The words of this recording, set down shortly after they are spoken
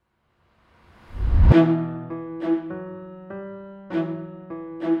All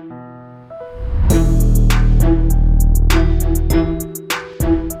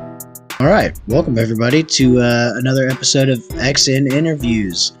right, welcome everybody to another episode of XN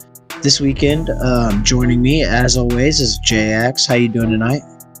Interviews. This weekend, joining me as always is JX. How you doing tonight?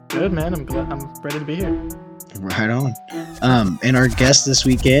 Good, man. I'm ready to be here. Right on. And our guest this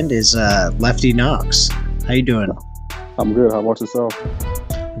weekend is Lefty Knox. How you doing? I'm good. How about yourself?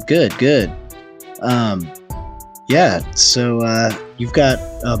 Good. Yeah. So you've got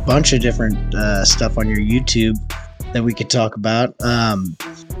a bunch of different stuff on your YouTube that we could talk about. I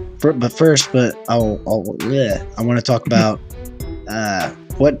want to talk about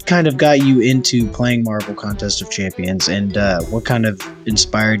what kind of got you into playing Marvel Contest of Champions, and what kind of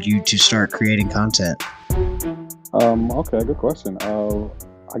inspired you to start creating content. Okay, good question.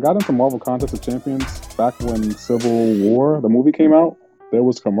 I got into Marvel Contest of Champions back when Civil War, the movie, came out. There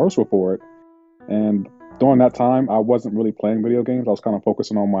was a commercial for it, and during that time, I wasn't really playing video games. I was kind of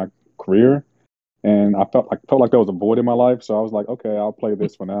focusing on my career. And I felt like there was a void in my life, so I was like, okay, I'll play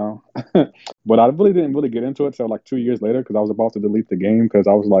this for now. But I didn't really get into it until like 2 years later, because I was about to delete the game because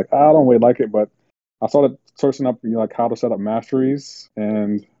I was like, I don't really like it. But I started searching up, like how to set up masteries,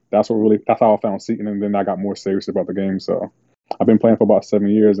 and that's how I found Seaton, and then I got more serious about the game. So I've been playing for about 7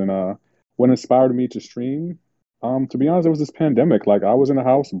 years, and what inspired me to stream, to be honest, it was this pandemic. Like I was in the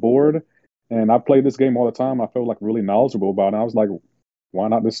house bored, and I played this game all the time. I felt like really knowledgeable about it. And I was like, why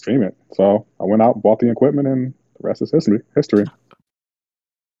not just stream it? So I went out, bought the equipment, and the rest is history.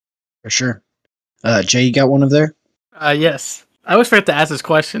 For sure. Jay, you got one of there? Yes. I always forget to ask this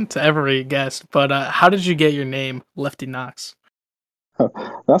question to every guest, but how did you get your name, Lefty Knox?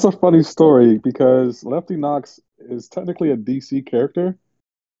 That's a funny story because Lefty Knox is technically a DC character,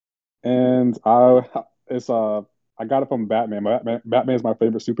 and I got it from Batman. Batman is my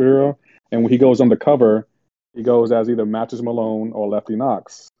favorite superhero, and when he goes undercover, he goes as either Matches Malone or Lefty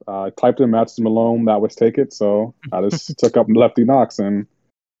Knox. I typed in Matches Malone, that would take it, so I just took up Lefty Knox, and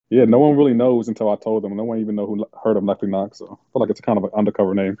yeah, no one really knows until I told them. No one even know who heard of Lefty Knox, so I feel like it's kind of an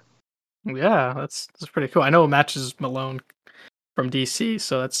undercover name. Yeah, that's pretty cool. I know Matches Malone from DC,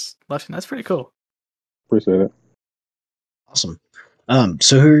 so that's pretty cool. Appreciate it. Awesome.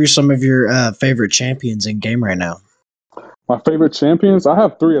 So who are some of your favorite champions in game right now? My favorite champions, I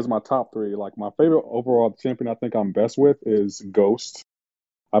have 3 as my top 3. Like my favorite overall champion I think I'm best with is Ghost.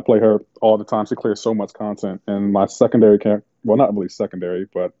 I play her all the time. She clears so much content. And my secondary character, well, not really secondary,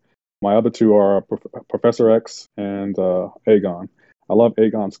 but my other 2 are Professor X and Aegon. I love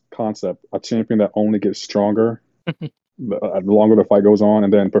Aegon's concept, a champion that only gets stronger the longer the fight goes on.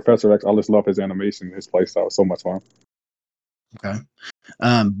 And then Professor X, I just love his animation, his playstyle. It's so much fun. Okay.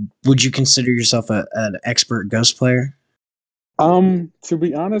 Would you consider yourself an expert Ghost player? To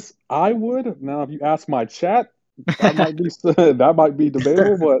be honest, I would. Now, if you ask my chat, that might be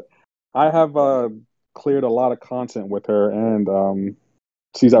debatable, but I have cleared a lot of content with her, and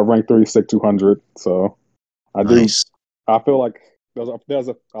she's at rank 36, 200. So I do. Nice. I feel like there's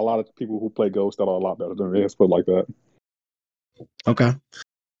a lot of people who play Ghost that are a lot better than me. Let's put it like that. Okay.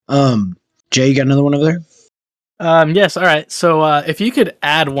 Jay, you got another one over there? Yes. All right. So if you could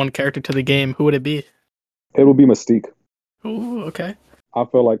add one character to the game, who would it be? It would be Mystique. Ooh, okay. I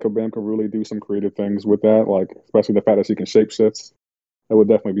feel like Kabam could really do some creative things with that, like especially the fact that she can shapeshift. It would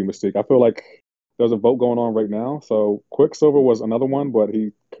definitely be Mystique. I feel like there's a vote going on right now, so Quicksilver was another one, but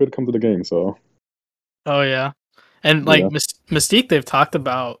he could come to the game. So. Oh yeah, and like Mystique, they've talked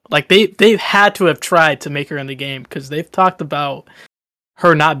about like they've had to have tried to make her in the game because they've talked about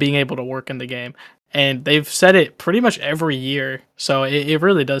her not being able to work in the game, and they've said it pretty much every year. So it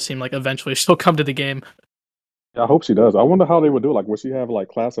really does seem like eventually she'll come to the game. I hope she does. I wonder how they would do it. Like, would she have like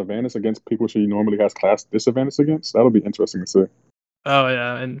class advantage against people she normally has class disadvantage against? That'll be interesting to see. Oh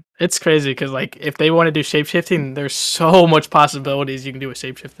yeah, and it's crazy because like if they want to do shapeshifting, there's so much possibilities you can do with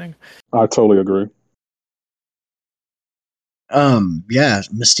shapeshifting. I totally agree. Yeah,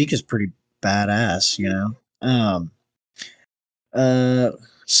 Mystique is pretty badass, you know.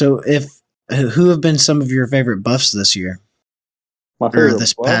 So who have been some of your favorite buffs this year? My favorite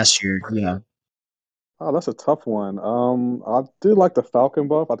this buff? past year, yeah. Oh, that's a tough one. I did like the Falcon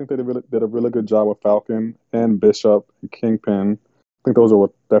buff. I think they did a really good job with Falcon and Bishop and Kingpin. I think those are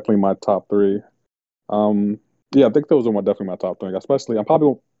definitely my top 3. Yeah, I think those are definitely my top 3. Especially, I'm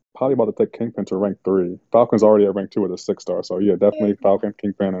probably about to take Kingpin to rank 3. Falcon's already at rank 2 with a 6-star. So yeah, definitely Falcon,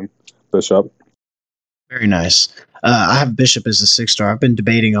 Kingpin, and Bishop. Very nice. I have Bishop as a 6-star. I've been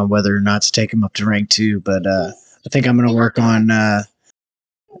debating on whether or not to take him up to rank 2, but I think I'm going to work on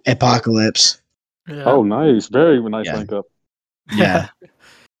Apocalypse. Yeah. Oh, nice. Very nice rank up. Yeah.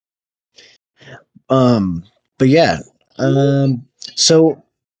 But yeah. So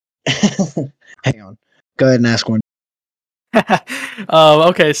hang on. Go ahead and ask one.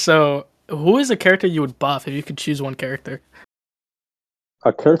 Okay, so who is a character you would buff if you could choose one character?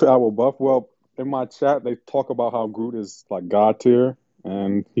 A character I will buff. Well, in my chat, they talk about how Groot is like God tier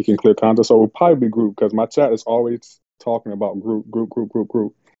and he can clear content. So it would probably be Groot because my chat is always talking about Groot, Groot, Groot, Groot,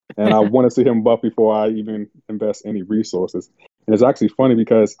 Groot. And I want to see him buff before I even invest any resources. And it's actually funny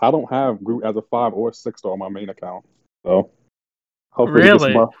because I don't have Groot as a 5 or 6-star on my main account. So hopefully he gets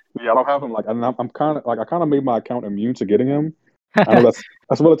Really? buffed. Yeah, I don't have him like I'm kind of like I kind of made my account immune to getting him. I know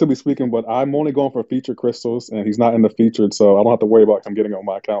that's relatively speaking, but I'm only going for featured crystals, and he's not in the featured, so I don't have to worry about him getting on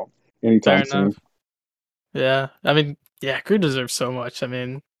my account anytime Fair soon. enough. Yeah, I mean, yeah, Groot deserves so much. I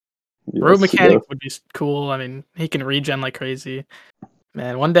mean, Yes, road mechanic yes. would be cool. I mean, he can regen like crazy.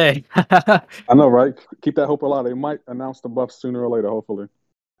 Man, one day. I know, right? Keep that hope alive. They might announce the buff sooner or later, hopefully.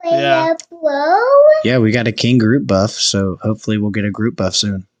 Yeah. Yeah, we got a King Groot buff, so hopefully we'll get a Groot buff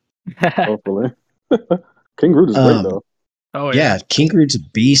soon. Hopefully. King Groot is great, though. Oh Yeah, King Groot's a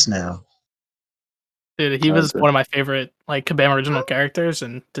beast now. Dude, he I was agree. one of my favorite like Kabam original characters,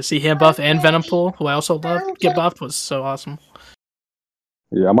 and to see him buff and Venompool, who I also love, get buffed was so awesome.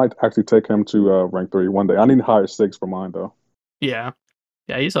 Yeah, I might actually take him to rank 3 one day. I need to hire 6 for mine, though. Yeah,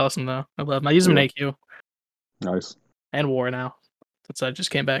 he's awesome though. I love him. I use him in AQ Nice. and War now, since I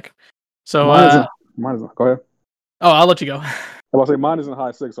just came back. So, Mine isn't. Go ahead. oh, I'll let you go. I was say mine isn't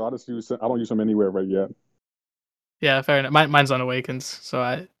high 6, so I don't use him anywhere right yet. Yeah, fair enough. Mine's on Awakens, so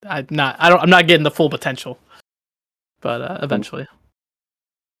I'm not getting the full potential, but eventually.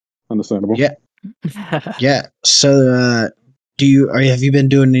 Understandable. Yeah. Yeah. So, have you been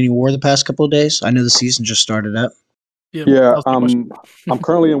doing any war the past couple of days? I know the season just started up. Yeah, I'm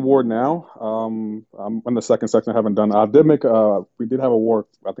currently in war now. I'm in the second section. I haven't done. We did have a war.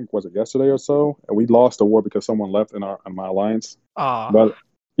 I think was it yesterday or so, and we lost a war because someone left in my alliance. But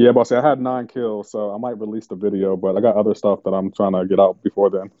yeah, boss, I had 9 kills, so I might release the video. But I got other stuff that I'm trying to get out before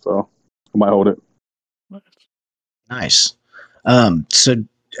then, so I might hold it. Nice. So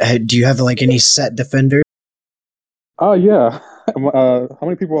do you have like any set defenders? Oh yeah. How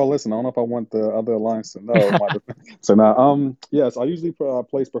many people are listening? I don't know if I want the other alliance to know. So now, yes, I usually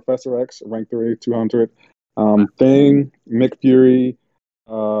place Professor X, rank 3, 200. Thing, Mick Fury,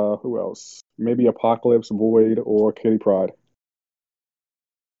 who else? Maybe Apocalypse, Void, or Kitty Pryde.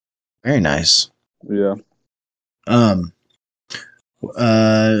 Very nice. Yeah. Have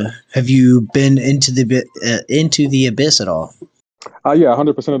you been into the abyss at all? Yeah, 100%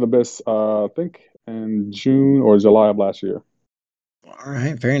 of the abyss. I think in June or July of last year. All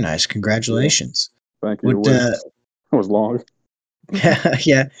right, very nice. Congratulations. Yeah. Thank you. It was long.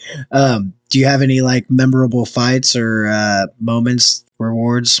 Yeah. Do you have any like memorable fights or moments,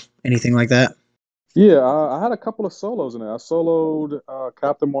 rewards, anything like that? Yeah, I had a couple of solos in there. I soloed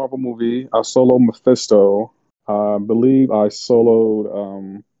Captain Marvel movie. I soloed Mephisto. I believe I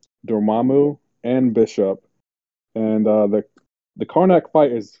soloed Dormammu and Bishop. And the Karnak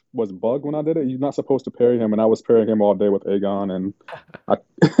fight was bugged when I did it. You're not supposed to parry him, and I was parrying him all day with Aegon, and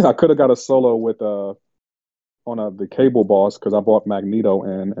I could have got a solo with on the cable boss because I brought Magneto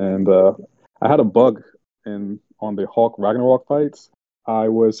in, and I had a bug on the Hulk Ragnarok fights. I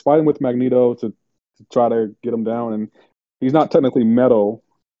was fighting with Magneto to try to get him down, and he's not technically metal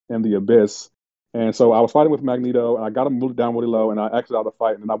in the abyss. And so I was fighting with Magneto, and I got him moved down really low, and I exited out of the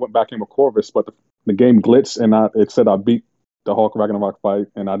fight, and then I went back in with Corvus, but the game glitched, and it said I beat the Hulk Ragnarok fight,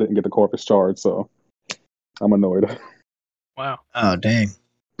 and I didn't get the Corvus charge, so I'm annoyed. Wow. Oh, dang.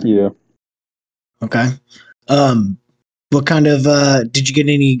 Yeah. Okay. What kind of did you get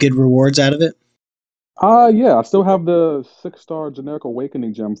any good rewards out of it? Yeah, I still have the 6-star generic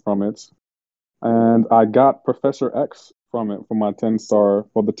awakening gem from it. And I got Professor X from it for my 10-star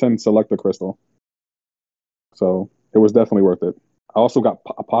for the 10 selector crystal. So it was definitely worth it. I also got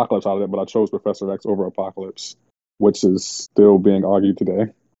Apocalypse out of it, but I chose Professor X over Apocalypse, which is still being argued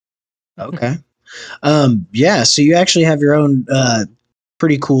today. Okay. Yeah, so you actually have your own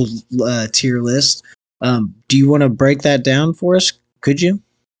pretty cool tier list. Do you want to break that down for us? Could you?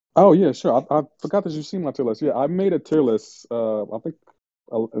 Oh yeah, sure. I forgot that you've seen my tier list. Yeah, I made a tier list. I think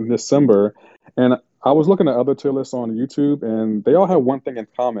in December, and I was looking at other tier lists on YouTube, and they all have one thing in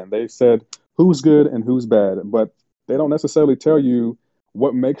common. They said who's good and who's bad, but they don't necessarily tell you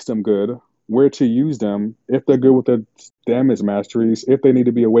what makes them good, where to use them, if they're good with their damage masteries, if they need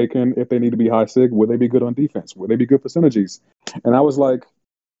to be awakened, if they need to be high sig, will they be good on defense, will they be good for synergies? And I was like,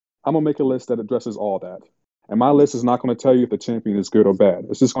 I'm gonna make a list that addresses all that. And my list is not going to tell you if the champion is good or bad.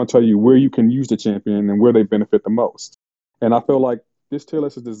 It's just going to tell you where you can use the champion and where they benefit the most. And I feel like this tier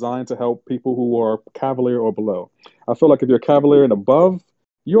list is designed to help people who are Cavalier or below. I feel like if you're Cavalier and above,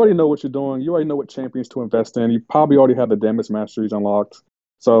 you already know what you're doing. You already know what champions to invest in. You probably already have the damage masteries unlocked.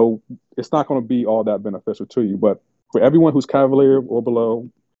 So it's not going to be all that beneficial to you. But for everyone who's Cavalier or below,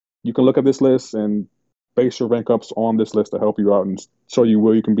 you can look at this list and base your rank ups on this list to help you out and show you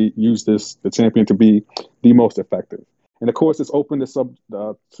where you can use the champion to be the most effective. And of course, it's open this up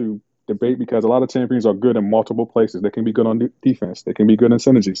to debate because a lot of champions are good in multiple places. They can be good on defense. They can be good in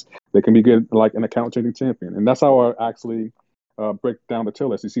synergies. They can be good like an account changing champion. And that's how I actually break down the tier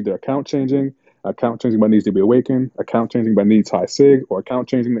list. You see the account changing but needs to be awakened, account changing but needs high sig, or account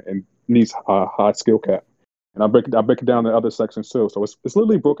changing and needs high skill cap. And I break it down in other sections too. So it's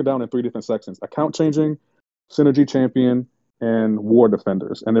literally broken down in 3 different sections: account changing, synergy champion, and war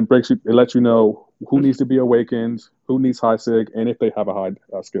defenders. And it lets you know who needs to be awakened, who needs high sig, and if they have a high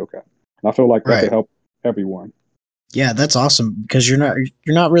skill cap. And I feel like that could help everyone. Yeah, that's awesome because you're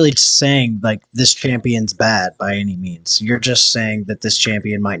not really saying like this champion's bad by any means. You're just saying that this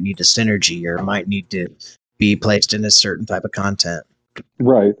champion might need a synergy or might need to be placed in a certain type of content.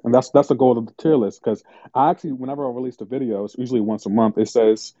 Right, and that's the goal of the tier list. Because whenever I release the videos, usually once a month, it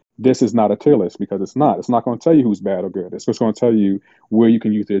says this is not a tier list because it's not. It's not going to tell you who's bad or good. It's just going to tell you where you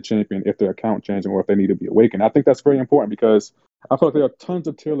can use their champion if their account changing or if they need to be awakened. I think that's very important because I feel like there are tons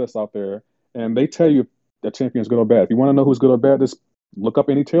of tier lists out there, and they tell you that champion is good or bad. If you want to know who's good or bad, just look up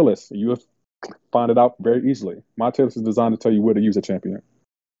any tier list. You'll find it out very easily. My tier list is designed to tell you where to use a champion.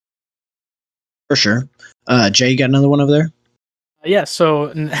 For sure. Jay, you got another one over there? Yeah,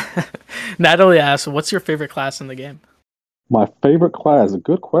 so Natalie asked, what's your favorite class in the game? My favorite class? A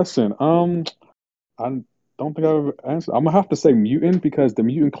good question. I don't think I've ever answered. I'm going to have to say mutant because the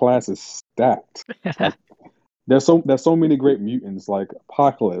mutant class is stacked. Like, there's so many great mutants like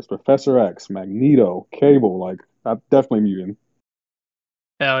Apocalypse, Professor X, Magneto, Cable. Like, definitely mutant.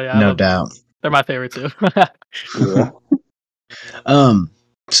 Hell yeah. No doubt. They're my favorite too. Yeah.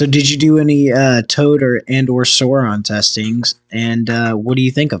 So did you do any Toad or Sauron testings, and what do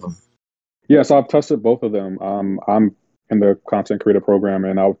you think of them? Yeah, so I've tested both of them. I'm in the content creator program,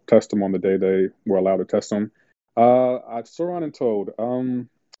 and I'll test them on the day they were allowed to test them. Sauron and Toad.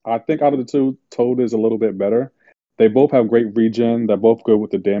 I think out of the two, Toad is a little bit better. They both have great regen. They're both good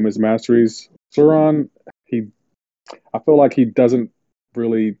with the damage masteries. Sauron, I feel like he doesn't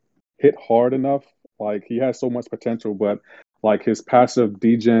really hit hard enough. Like, he has so much potential, but like his passive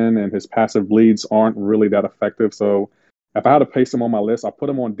degen and his passive bleeds aren't really that effective. So if I had to paste him on my list, I put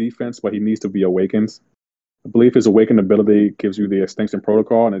him on defense, but he needs to be awakened. I believe his awakened ability gives you the extinction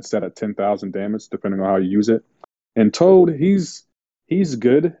protocol, and it's set at 10,000 damage, depending on how you use it. And Toad, he's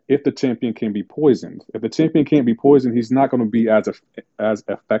good if the champion can be poisoned. If the champion can't be poisoned, he's not going to be as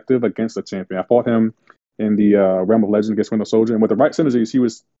effective against the champion. I fought him in the Realm of Legends against Winter Soldier, and with the right synergies, he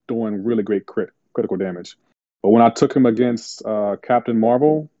was doing really great critical damage. But when I took him against Captain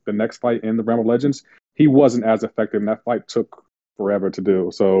Marvel, the next fight in the Realm of Legends, he wasn't as effective, and that fight took forever to do.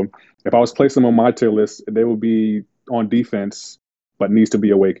 So if I was placing them on my tier list, they would be on defense, but needs to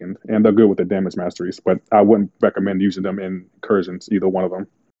be awakened, and they're good with the damage masteries. But I wouldn't recommend using them in incursions, either one of them.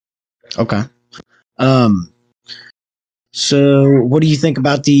 Okay. So what do you think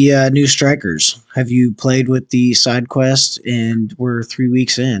about the new strikers? Have you played with the side quest, and we're 3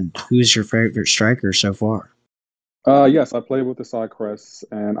 weeks in? Who is your favorite striker so far? Yes, I played with the side quests,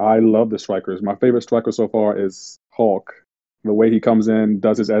 and I love the strikers. My favorite striker so far is Hulk. The way he comes in,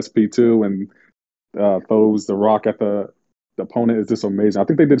 does his SP2, and throws the rock at the opponent is just amazing. I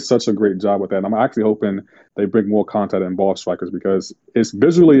think they did such a great job with that. And I'm actually hoping they bring more content in boss strikers because it's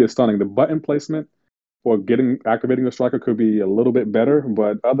visually stunning. The button placement for activating the striker could be a little bit better,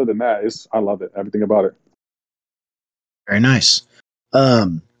 but other than that, I love it. Everything about it. Very nice.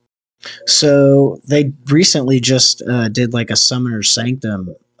 So they recently just did like a Summoner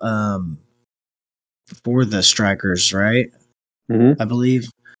Sanctum for the strikers, right? Mm-hmm. I believe.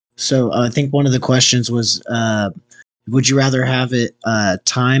 So I think one of the questions was, would you rather have it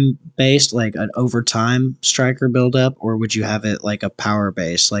time based, like an overtime striker build up, or would you have it like a power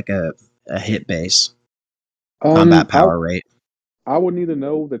base, like a hit base, combat power rate? I would need to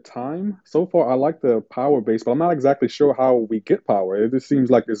know the time. So far, I like the power base, but I'm not exactly sure how we get power. It just seems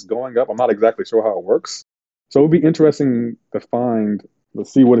like it's going up. I'm not exactly sure how it works. So it would be interesting to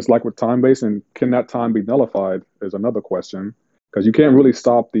see what it's like with time base, and can that time be nullified is another question, because you can't really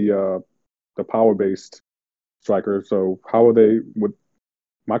stop the power based striker. So how are they?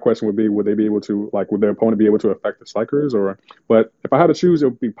 My question would be, would they be able to, like, would their opponent be able to affect the strikers? But if I had to choose, it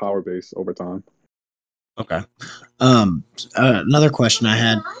would be power based over time. Okay. Another question I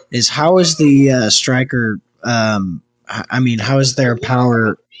had is, how is the striker I mean, how is their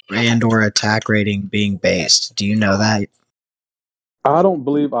power and or attack rating being based? Do you know that? I don't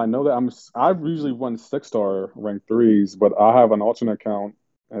believe I know that. I've usually run 6-star rank threes, but I have an alternate account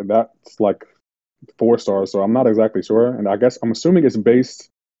and that's like 4 stars, so I'm not exactly sure. And I guess I'm assuming it's based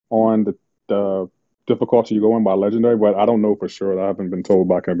on the difficulty you go in by legendary, but I don't know for sure. I haven't been told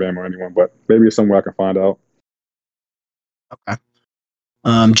by Kabam or anyone, but maybe it's somewhere I can find out. Okay.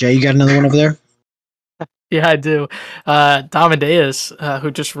 Jay, you got another one over there? Yeah, I do. Damadeus,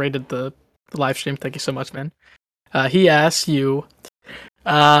 who just rated the live stream, thank you so much, man. He asks you,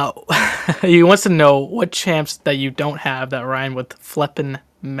 he wants to know what champs that you don't have that rhyme with Fleppin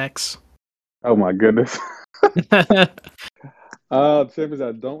Mex. Oh my goodness. Champions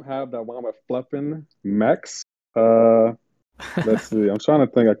that don't have that one with Fleppin Mex. Let's see. I'm trying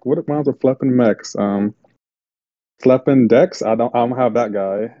to think like what rhymes with Fleppin Mex. Fleppin Dex. I don't have that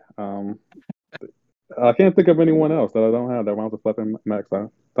guy. I can't think of anyone else that I don't have that rhymes with Fleppin Mex.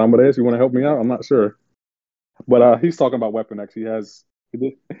 Amadeus, you want to help me out? I'm not sure. But he's talking about Weapon X. He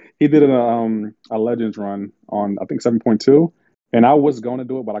did a Legends run on I think 7.2, and I was going to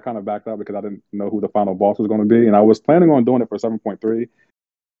do it, but I kind of backed out because I didn't know who the final boss was going to be, and I was planning on doing it for 7.3,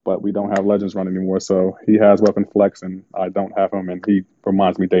 but we don't have Legends run anymore, so he has Weapon Flex, and I don't have him, and he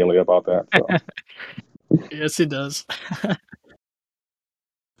reminds me daily about that. So. Yes, he does.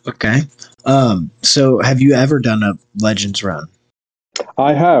 Okay. So have you ever done a Legends run?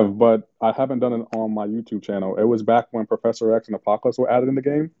 I have, but I haven't done it on my YouTube channel. It was back when Professor X and Apocalypse were added in the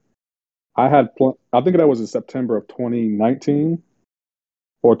game. I think that was in September of 2019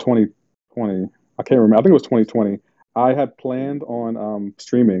 or 2020. I can't remember. I think it was 2020. I had planned on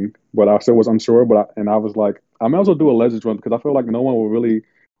streaming, but I still was unsure. I was like, I might as well do a Legends run because I feel like no one will really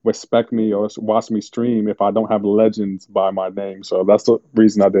respect me or watch me stream if I don't have Legends by my name. So that's the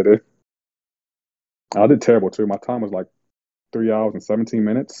reason I did it. I did terrible too. My time was like 3 hours and 17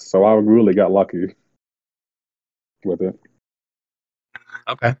 minutes, so I really got lucky with it.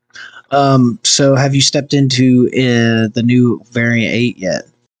 Okay. So have you stepped into the new Variant 8 yet?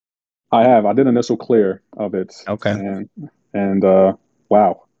 I have. I did initial clear of it. Okay. And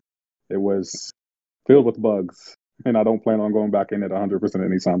wow, it was filled with bugs, and I don't plan on going back in it 100%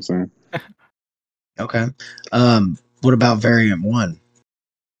 anytime soon. Okay. What about Variant 1?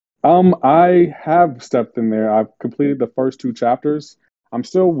 I have stepped in there. I've completed the first 2 chapters. I'm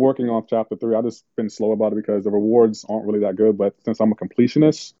still working on chapter 3. I've just been slow about it because the rewards aren't really that good. But since I'm a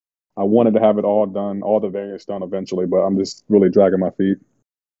completionist, I wanted to have it all done, all the variants done eventually. But I'm just really dragging my feet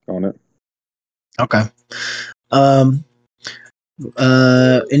on it. Okay.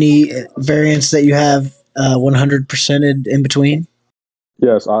 Any variants that you have 100%ed in between?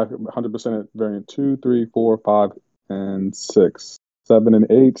 Yes, I 100% variant 2, 3, 4, 5, and 6. 7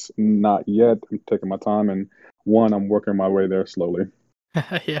 and 8, not yet. I'm taking my time, and 1, I'm working my way there slowly.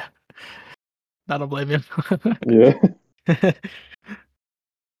 Yeah, I don't blame you. Yeah.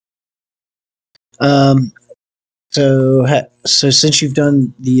 So since you've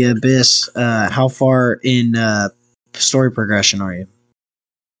done the Abyss, how far in story progression are you?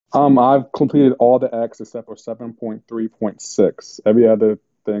 I've completed all the acts except for 7.3.6. Every other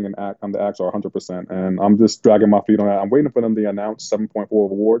thing in act on the acts are 100%, and I'm just dragging my feet on that. I'm waiting for them to announce 7.4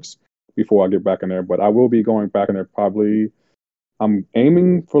 rewards before I get back in there, but I will be going back in there probably. I'm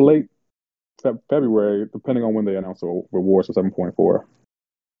aiming for late February, depending on when they announce the rewards for 7.4.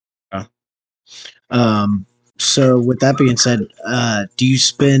 So with that being said, do you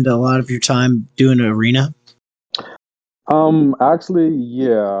spend a lot of your time doing arena? Actually,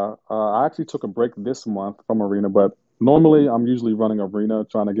 yeah. I actually took a break this month from arena, but normally I'm usually running arena,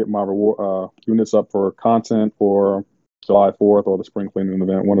 trying to get my reward units up for content or July 4th or the spring cleaning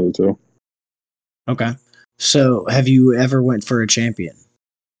event, one of the two. Okay. So have you ever went for a champion?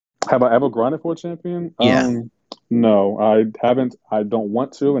 Have I ever grinded for a champion? Yeah. No, I haven't. I don't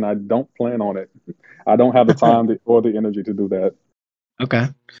want to, and I don't plan on it. I don't have the time or the energy to do that. Okay.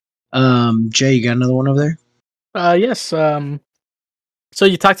 Jay, you got another one over there? Yes. So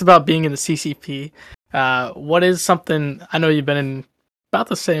you talked about being in the CCP. What is something I know you've been in about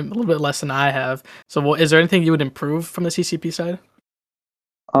the same, a little bit less than I have. So, is there anything you would improve from the CCP side?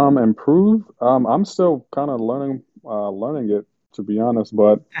 Improve. I'm still kind of learning it, to be honest.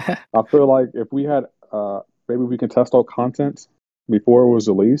 But I feel like if we had, maybe we can test out content before it was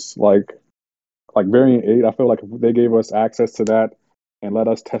released, like Variant 8. I feel like if they gave us access to that and let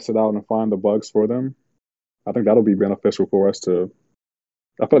us test it out and find the bugs for them, I think that'll be beneficial for us to.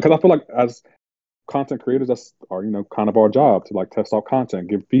 I feel like as content creators, that's our kind of our job to like test out content,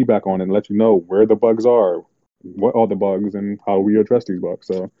 give feedback on it, and let you know where the bugs are, what are the bugs, and how we address these bugs.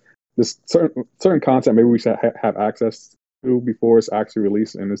 So this certain content maybe we should have access to before it's actually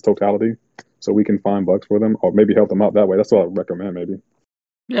released in its totality, so we can find bugs for them or maybe help them out that way. That's what I would recommend, maybe.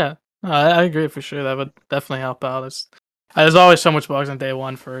 Yeah, I agree for sure. That would definitely help out. There's always so much bugs on day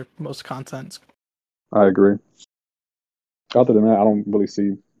one for most content. I agree. Other than that, I don't really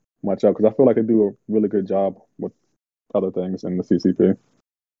see much out because I feel like they do a really good job with other things in the CCP.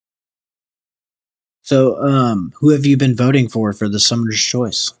 So, who have you been voting for the Summoner's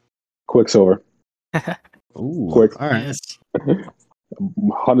Choice? Quicksilver. Ooh, Quick. all right. Yes.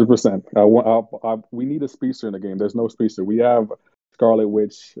 100%. We need a speedster in the game. There's no speedster. We have Scarlet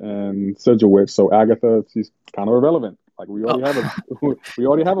Witch and Sigil Witch, so Agatha, she's kind of irrelevant. Like we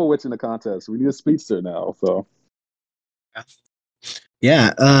already have a witch in the contest. We need a speedster now. So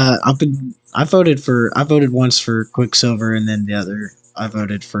yeah, I voted once for Quicksilver, and then the other I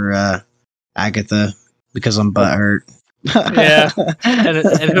voted for Agatha because I'm butthurt. Yeah,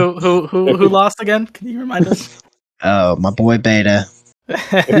 and who lost again? Can you remind us? Oh, my boy Beta.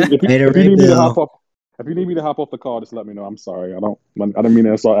 if you need me to hop off the call, just let me know. I'm sorry. I didn't mean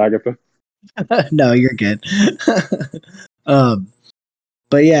to insult Agatha. No, you're good.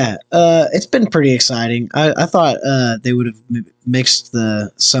 But yeah, it's been pretty exciting. I thought they would have mixed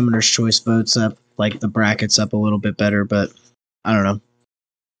the Summoner's Choice votes up, like the brackets up a little bit better, but I don't know.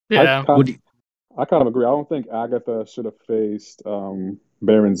 Yeah, I kind of agree. I don't think Agatha should have faced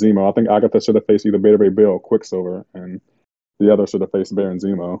Baron Zemo. I think Agatha should have faced either Beta Ray Bill, Quicksilver, and the other should have faced Baron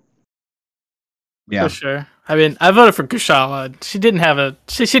Zemo. Yeah, for sure. I mean, I voted for Kushala. She didn't have a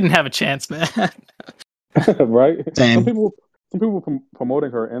chance, man. Right? same. Some people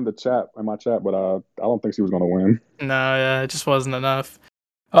promoting her in my chat, but I don't think she was going to win. No, yeah, it just wasn't enough.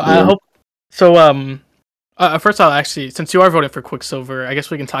 Oh, Yeah. I hope so. First of all, actually, since you are voting for Quicksilver, I guess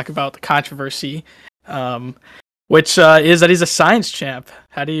we can talk about the controversy, which is that he's a science champ.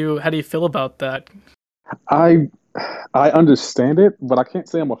 How do you feel about that? I understand it, but I can't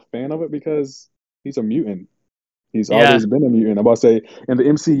say I'm a fan of it because he's a mutant. He's always been a mutant. I'm about to say in the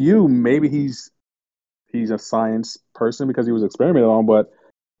MCU, maybe he's a science person because he was experimented on, but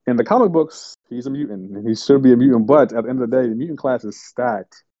in the comic books, he's a mutant. He should be a mutant, but at the end of the day, the mutant class is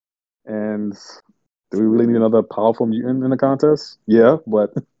stacked. And do we really need another powerful mutant in the contest? Yeah,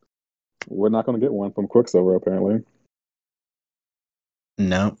 but we're not going to get one from Quicksilver, apparently.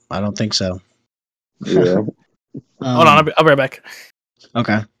 No, I don't think so. Yeah. Hold on, I'll be right back.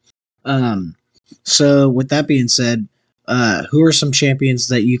 Okay. So with that being said, who are some champions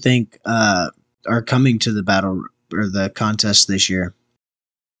that you think are coming to the battle or the contest this year?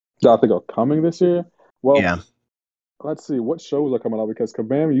 I think are coming this year. Well, yeah. Let's see what shows are coming out because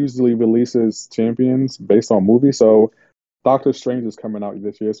Kabam usually releases champions based on movies. So Doctor Strange is coming out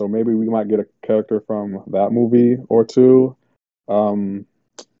this year, so maybe we might get a character from that movie or two.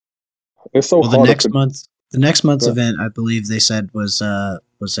 It's so hard. The next month's event, I believe they said was a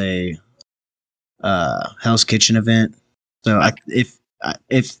Hell's Kitchen event. So if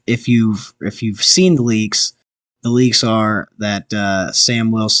you've seen the leaks are that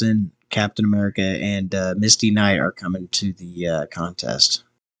Sam Wilson, Captain America, and Misty Knight are coming to the contest.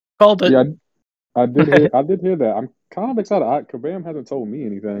 Called it. Yeah, I did hear that. I'm kind of excited. Kabam hasn't told me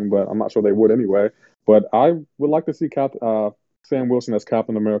anything, but I'm not sure they would anyway. But I would like to see Sam Wilson as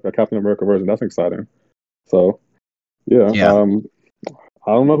Captain America version. That's exciting. So, yeah.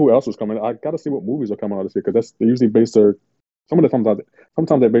 I don't know who else is coming. I got to see what movies are coming out this year because they usually base their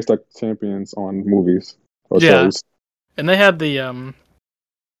sometimes they base their champions on movies or shows. And they had the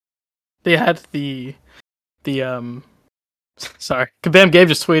sorry, Kabam Gabe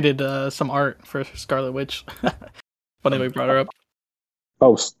just tweeted some art for Scarlet Witch. Funny we brought her up.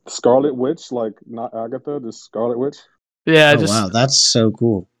 Oh, Scarlet Witch, like not Agatha, just Scarlet Witch. Yeah, wow, that's so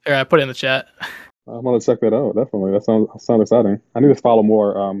cool. Here, I put it in the chat. I'm gonna check that out. Definitely, that sounds exciting. I need to follow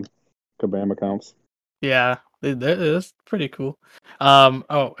more Kabam accounts. Yeah, it's pretty cool.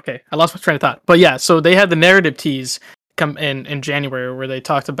 Okay, I lost my train of thought. But yeah, so they had the narrative tease come in January where they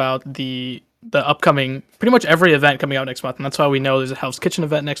talked about the upcoming pretty much every event coming out next month, and that's why we know there's a Hell's Kitchen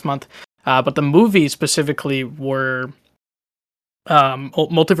event next month. But the movies specifically were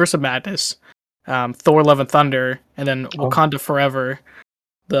Multiverse of Madness, Thor: Love and Thunder, and then Wakanda Forever.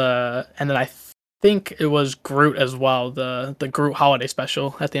 And then I think it was Groot as well, the Groot holiday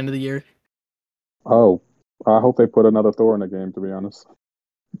special at the end of the year. Oh, I hope they put another Thor in the game, to be honest.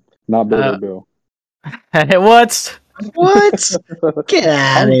 Not Beta Ray Bill. What? Get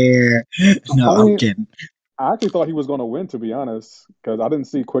out of here. No, I'm kidding. I actually thought he was going to win, to be honest, because I didn't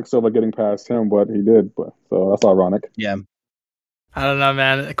see Quicksilver getting past him, but he did. So that's ironic. Yeah. I don't know,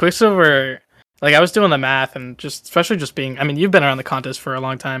 man. Quicksilver, Like, I was doing the math and just, especially just being, I mean, you've been around the contest for a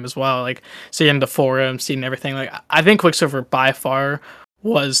long time as well. Like, seeing the forums, seeing everything. Like, I think Quicksilver by far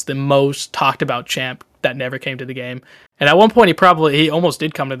was the most talked about champ that never came to the game. And at one point, he almost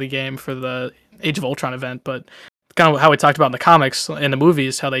did come to the game for the Age of Ultron event, but kind of how we talked about in the comics and the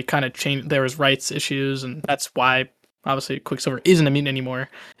movies, how they kind of changed, there was rights issues, and that's why obviously Quicksilver isn't a mutant anymore,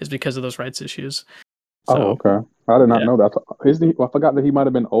 is because of those rights issues. So, oh, okay. I did not know that. I forgot that he might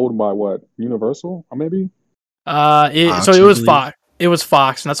have been owned by what, Universal, or maybe? Fox, so it I was believe. Fox. It was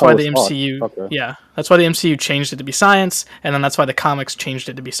Fox, and that's why the it's Fox. MCU. Okay. Yeah, that's why the MCU changed it to be Science, and then that's why the comics changed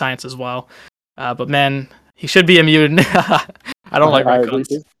it to be Science as well. But man, he should be a mutant. I don't like I agree.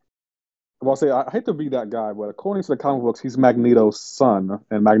 retcons. Well, say I hate to be that guy, but according to the comic books, he's Magneto's son,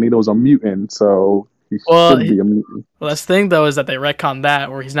 and Magneto's a mutant, so he Well, should be a mutant. Well, that's the thing though, is that they retcon that,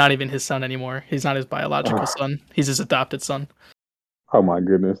 where he's not even his son anymore. He's not his biological son. He's his adopted son. Oh my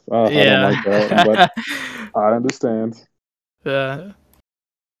goodness. I don't Yeah. like that, but I understand. Yeah.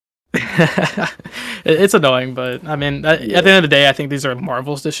 It's annoying, but I mean, at the end of the day, I think these are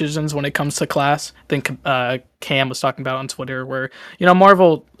Marvel's decisions when it comes to class. I think Cam was talking about on Twitter, where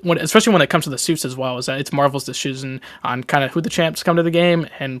Marvel, especially when it comes to the suits as well, is that it's Marvel's decision on kind of who the champs come to the game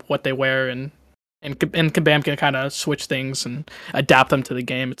and what they wear, and Kabam can kind of switch things and adapt them to the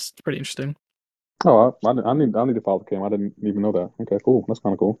game. It's pretty interesting. Oh, I need to follow Cam. I didn't even know that. Okay, cool. That's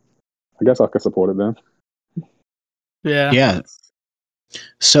kind of cool. I guess I could support it then. Yeah. Yeah.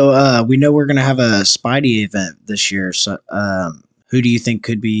 So we know we're gonna have a Spidey event this year. So who do you think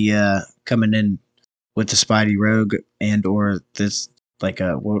could be coming in with the Spidey Rogue and or this what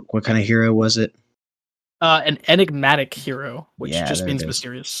kind of hero was it? An enigmatic hero, which Yeah, just there means it is.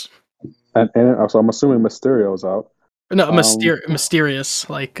 mysterious. And so I'm assuming Mysterio's out. No, mysterious.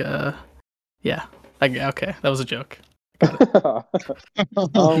 Like, yeah. Like, okay, that was a joke. That's a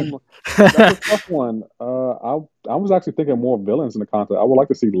tough one. I was actually thinking more villains in the content. I would like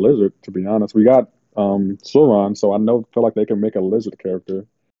to see Lizard, to be honest. We got Sauron, so I feel like they can make a Lizard character.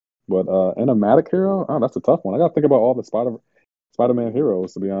 But enigmatic hero? Oh, that's a tough one. I gotta think about all the Spider-Man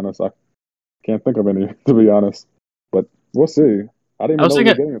heroes, to be honest. I can't think of any, to be honest. But we'll see. I didn't even know we were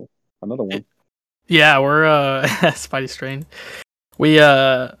getting another one. Yeah, we're Spidey Strain. We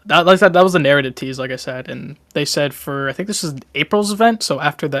that was a narrative tease, like I said, and they said for, I think this is April's event, so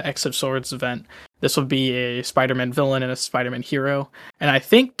after the X of Swords event, this will be a Spider-Man villain and a Spider-Man hero. And I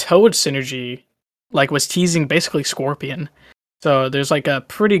think Toad Synergy was teasing basically Scorpion. So there's a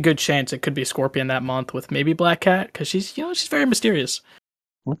pretty good chance it could be Scorpion that month with maybe Black Cat, because she's very mysterious.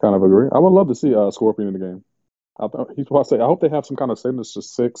 I kind of agree. I would love to see Scorpion in the game. I hope they have some kind of Sinister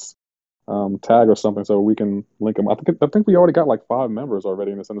Six tag or something so we can link them. I think we already got 5 members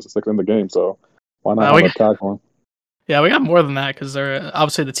already in the Sinister Six in the game, so why not have a tag one? Yeah, we got more than that because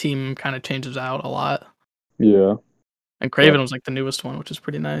obviously the team kind of changes out a lot. Yeah, and Kraven was the newest one, which is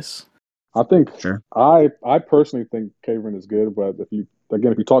pretty nice. I think sure. I personally think Kraven is good, but if you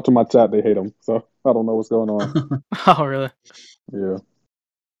talk to my chat, they hate him, so I don't know what's going on. Oh, really? Yeah.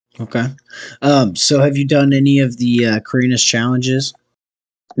 Okay. So have you done any of the Carina's challenges?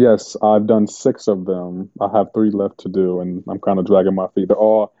 Yes, I've done 6 of them. I have 3 left to do, and I'm kind of dragging my feet. They're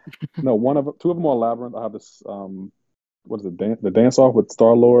all no, 2 of them are Labyrinth. I have this what is it? The dance off with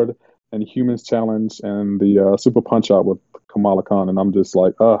Star Lord and Humans Challenge and the Super Punch Out with Kamala Khan, and I'm just I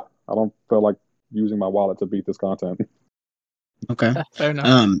don't feel like using my wallet to beat this content. Okay. Fair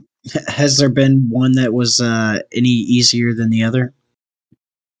enough. Has there been one that was any easier than the other?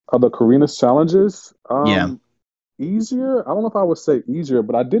 The Carina's challenges? Yeah. Easier? I don't know if I would say easier,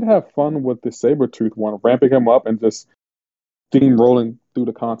 but I did have fun with the Sabretooth one, ramping him up and just steamrolling through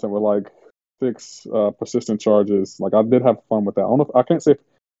the content with 6 persistent charges. I did have fun with that. I can't say if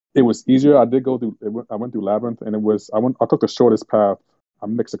it was easier. I did go through. I went through Labyrinth, and I took the shortest path. I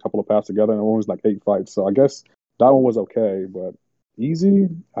mixed a couple of paths together, and it was 8 fights. So I guess that one was okay, but easy?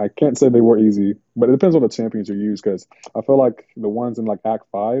 I can't say they were easy, but it depends on the champions you use, because I feel like the ones in Act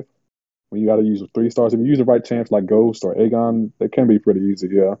 5, when you got to use 3 stars, if you use the right champs like Ghost or Aegon, they can be pretty easy,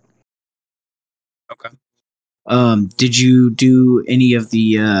 yeah. Okay. Did you do any of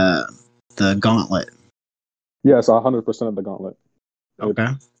the gauntlet? Yes, 100% of the gauntlet. Okay.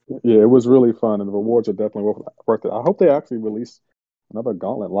 It was really fun, and the rewards are definitely worth it. I hope they actually release another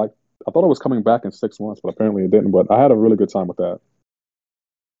gauntlet. I thought it was coming back in 6 months, but apparently it didn't. But I had a really good time with that.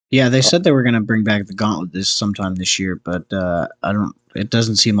 Yeah, they said they were going to bring back the gauntlet sometime this year, but it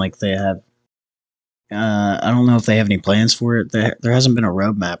doesn't seem like they have. I don't know if they have any plans for it. There hasn't been a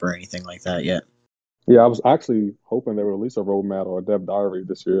roadmap or anything like that yet. Yeah, I was actually hoping they would release a roadmap or a dev diary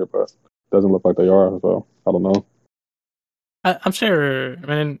this year, but it doesn't look like they are. So I don't know. I'm sure. I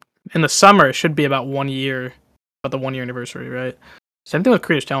mean, in the summer it should be about 1 year, about the 1 year anniversary, right? Same thing with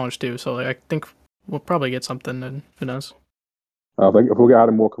Creators Challenge too. So like, I think we'll probably get something, and who knows? I think if we get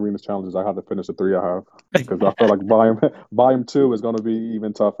adding more Karina's challenges, I have to finish the 3 I have because I feel like volume 2 is going to be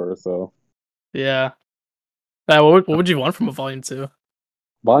even tougher. So Yeah. What would you want from a volume 2?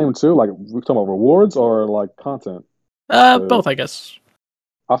 volume 2, like we're talking about rewards or like content. Both, I guess.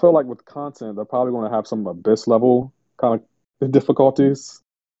 I feel like with content, they're probably going to have some abyss level kind of difficulties.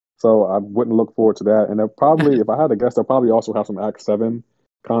 So I wouldn't look forward to that. And they'll probably, if I had to guess, they'll probably also have some Act 7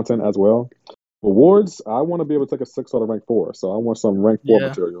 content as well. Rewards, I want to be able to take a 6 out of rank 4. So I want some rank 4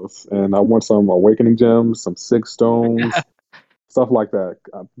 materials. And I want some awakening gems, some 6 stones, stuff like that.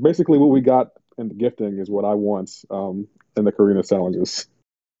 Basically, what we got in the gifting is what I want in the Karina challenges.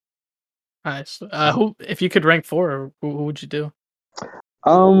 Nice. If you could rank 4, who would you do?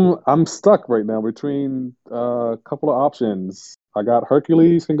 I'm stuck right now between a couple of options. I got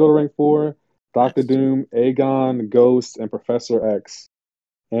Hercules can go to rank 4, Doctor Doom, Aegon, Ghost, and Professor X.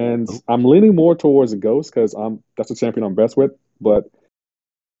 And I'm leaning more towards Ghost because that's the champion I'm best with. But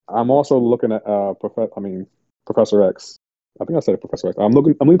I'm also looking at Professor X. I think I said Professor X. I'm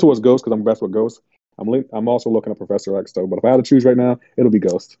leaning towards Ghost because I'm best with Ghost. I'm also looking at Professor X though. But if I had to choose right now, it'll be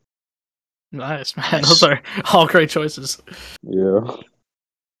Ghost. Nice, man. Those are all great choices. Yeah.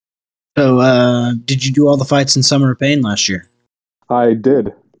 So, did you do all the fights in Summer of Pain last year? I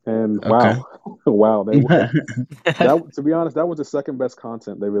did, and wow, wow! To be honest, that was the second best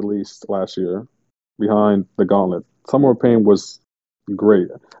content they released last year, behind the Gauntlet. Summer of Pain was great.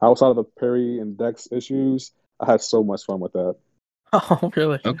 Outside of the Perry and Dex issues, I had so much fun with that. Oh,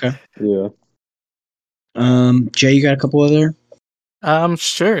 really? Okay. Yeah. Jay, you got a couple other?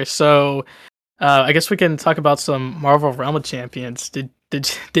 Sure. So, I guess we can talk about some Marvel Realm of Champions. Did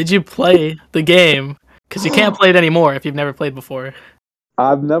you play the game? Because you can't play it anymore if you've never played before.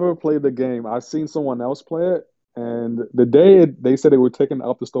 I've never played the game. I've seen someone else play it, and the day they said they were taking it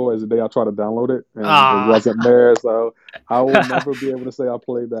up the store is the day I tried to download it, and it wasn't there. So I will never be able to say I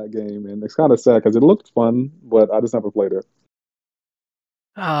played that game, and it's kind of sad because it looked fun, but I just never played it.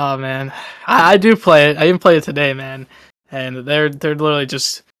 Oh man, I do play it. I even played it today, man, and they're literally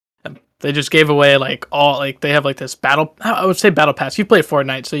just. They just gave away like all like they have like this battle. I would say battle pass. You play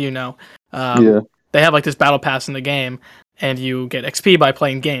Fortnite, so you know. Yeah. They have like this battle pass in the game, and you get XP by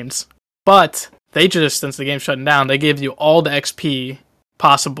playing games. But they just, since the game's shutting down, they give you all the XP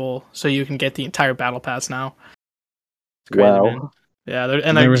possible, so you can get the entire battle pass now. It's crazy, wow. Man. Yeah,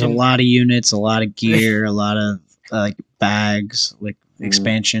 there was a lot of units, a lot of gear, a lot of like bags, like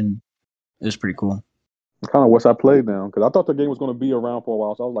expansion. It was pretty cool. I kind of wish I played now because I thought the game was going to be around for a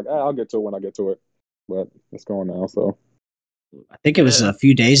while. So I was like, I'll get to it when I get to it. But it's going now. So I think it was a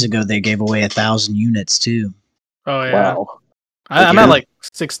few days ago they gave away 1,000 units too. Oh yeah. Wow. I'm at like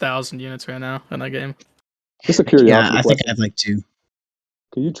 6,000 units right now in that game. Just a curiosity. Yeah, I think I have like 2.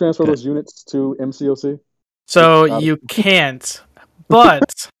 Can you transfer those units to MCOC? So you can't,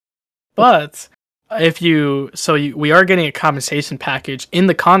 but if we are getting a compensation package in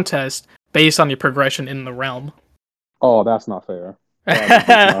the contest based on your progression in the realm. Oh, that's not fair.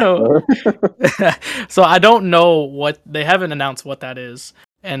 So I don't know they haven't announced what that is,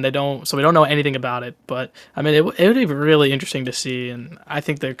 and we don't know anything about it. But I mean, it would be really interesting to see, and I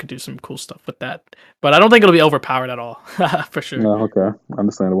think they could do some cool stuff with that. But I don't think it'll be overpowered at all, for sure. No, okay,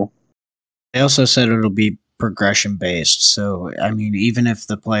 understandable. They also said it'll be progression based, so I mean, even if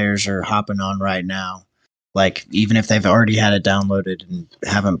the players are hopping on right now, like even if they've already had it downloaded and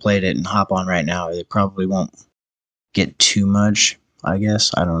haven't played it and hop on right now, they probably won't get too much. I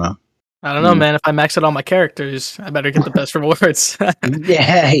guess I don't know. I don't know, man. If I max out all my characters, I better get the best rewards.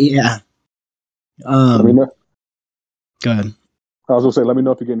 Yeah. Let me know. Go ahead. I was gonna say, let me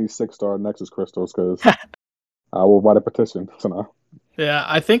know if you get any 6-star Nexus crystals, because I will write a petition. So now. Yeah,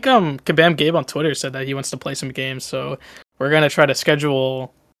 I think Kabam Gabe on Twitter said that he wants to play some games, so we're gonna try to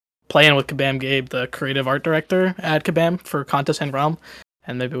schedule playing with Kabam Gabe, the creative art director at Kabam, for Contest and Realm,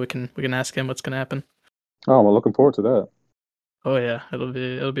 and maybe we can ask him what's gonna happen. Oh, I'm looking forward to that. Oh yeah,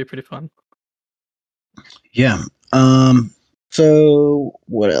 it'll be pretty fun. Yeah. So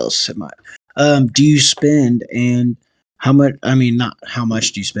what else am I? Do you spend, and how much? I mean, not how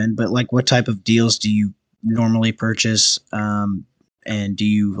much do you spend, but like what type of deals do you normally purchase? And do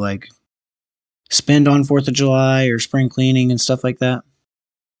you like spend on 4th of July or spring cleaning and stuff like that?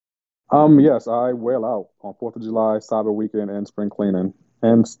 Yes, I whale out on 4th of July, Cyber Weekend, and spring cleaning.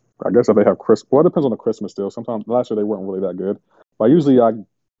 And I guess if they have Christmas, well, it depends on the Christmas deal. Sometimes last year they weren't really that good, but usually I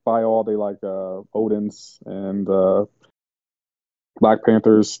buy all the like Odin's and Black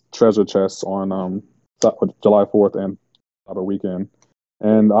Panther's treasure chests on July 4th and Cyber Weekend.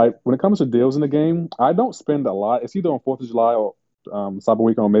 And when it comes to deals in the game, I don't spend a lot. It's either on 4th of July or Cyber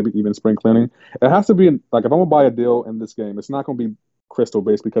Weekend, or maybe even spring cleaning. It has to be like if I'm gonna buy a deal in this game, it's not gonna be crystal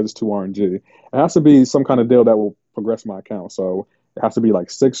based because it's too RNG. It has to be some kind of deal that will progress my account. So it has to be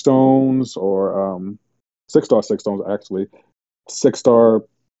like 6 stones or 6 stones actually, 6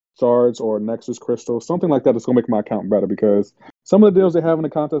 shards or Nexus crystal, something like that. That's gonna make my account better because some of the deals they have in the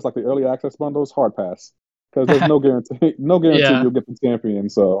contest, like the early access bundles, hard pass because there's no guarantee, Yeah. you'll get the champion.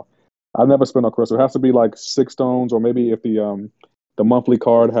 So I never spend on crystal. It has to be like 6 stones, or maybe if the monthly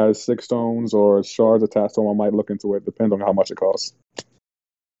card has 6 stones or shards attached to them, I might look into it. Depends on how much it costs.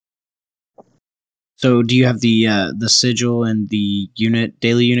 So do you have the sigil and the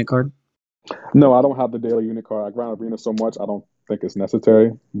daily unit card? No, I don't have the daily unit card. I grind arena so much, I don't think it's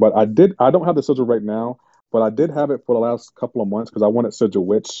necessary. But I don't have the sigil right now, but I did have it for the last couple of months because I wanted Sigil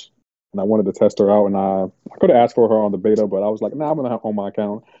Witch and I wanted to test her out. And I could have asked for her on the beta, but I was like, nah, I'm gonna have her on my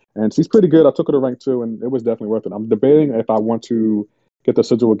account. And she's pretty good. I took her to rank 2, and it was definitely worth it. I'm debating if I want to get the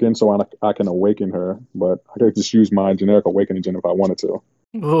sigil again so I can awaken her, but I could just use my generic awakening gen if I wanted to.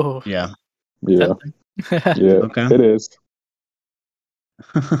 Oh, Yeah. Yeah, yeah, Okay. it is.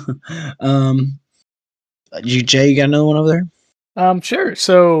 Jay, you got another one over there? Sure.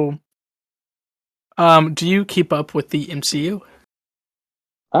 So, do you keep up with the MCU?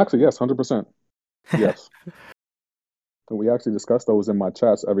 Actually, yes, 100%. Yes. And we actually discuss those in my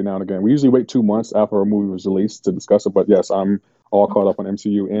chats every now and again. We usually wait 2 months after a movie was released to discuss it, but yes, I'm all caught up on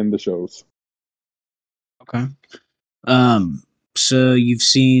MCU and the shows. Okay. So you've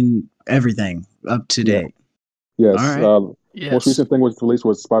seen everything up to date. Yes. All right. Yes. Most recent thing was released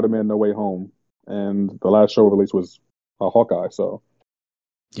was Spider-Man: No Way Home, and the last show released was Hawkeye. So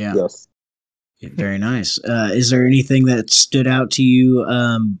Yeah. yes. Very nice. Is there anything that stood out to you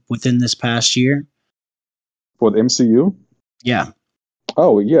within this past year? For the MCU? Yeah.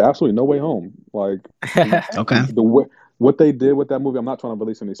 Oh yeah, absolutely. No Way Home. Like Okay. what they did with that movie. I'm not trying to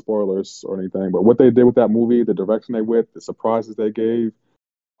release any spoilers or anything, but what they did with that movie, the direction they went, the surprises they gave,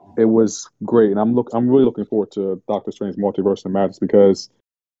 it was great. And I'm really looking forward to Doctor Strange Multiverse of Madness because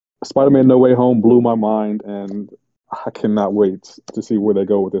Spider-Man: No Way Home blew my mind, and I cannot wait to see where they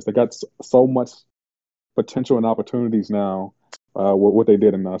go with this. They got so much potential and opportunities now. What they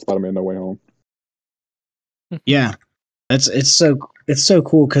did in Spider-Man: No Way Home. Yeah. It's so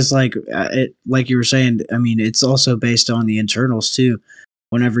cool because like you were saying, I mean, it's also based on the internals too.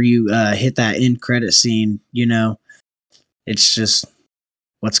 Whenever you hit that end credit scene, it's just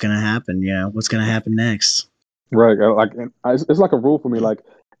what's gonna happen. What's gonna happen next. Right. It's like a rule for me. Like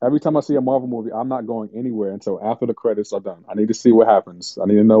every time I see a Marvel movie, I'm not going anywhere until after the credits are done. I need to see what happens. I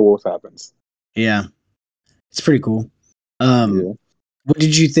need to know what happens. Yeah, it's pretty cool. Yeah. What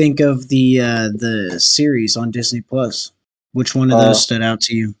did you think of the series on Disney Plus? Which one of those stood out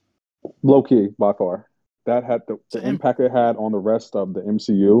to you? Low key, by far. That had the impact it had on the rest of the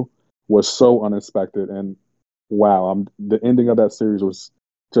MCU was so unexpected, and wow, the ending of that series was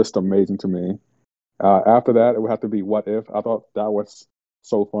just amazing to me. After that, it would have to be What If. I thought that was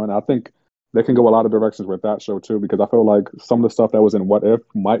so fun. I think they can go a lot of directions with that show too, because I feel like some of the stuff that was in What If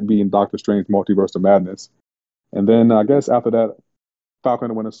might be in Doctor Strange Multiverse of Madness. And then I guess after that, Falcon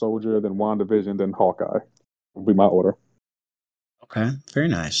and the Winter Soldier, then WandaVision, then Hawkeye would be my order. Okay, very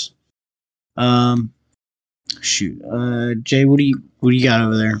nice. Shoot, Jay, what do you got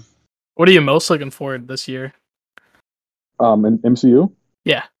over there? What are you most looking forward this year? In MCU,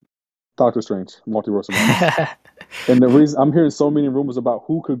 Yeah, Doctor Strange Multiverse of Madness. And the reason I'm hearing so many rumors about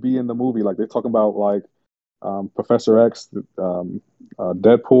who could be in the movie, like they're talking about like Professor X,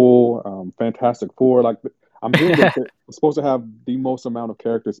 Deadpool, Fantastic Four. Like I'm hearing that they're supposed to have the most amount of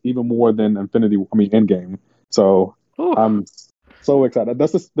characters, even more than Endgame. So I'm so excited.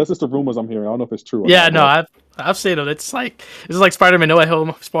 That's just the rumors I'm hearing. I don't know if it's true. Yeah, not, no, I've seen it. It's like Spider-Man: No Way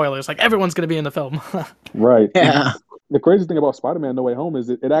Home. Spoilers. Like everyone's gonna be in the film. Right. Yeah. The crazy thing about Spider-Man: No Way Home is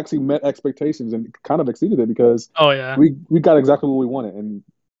it actually met expectations and kind of exceeded it because we got exactly what we wanted, and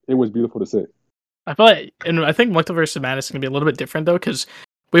it was beautiful to see. I feel like, and I think Multiverse of Madness is gonna be a little bit different though, because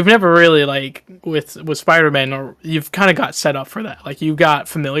we've never really like with Spider-Man, or you've kind of got set up for that. Like you got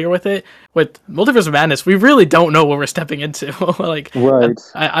familiar with it. With Multiverse of Madness, we really don't know what we're stepping into. Like, right.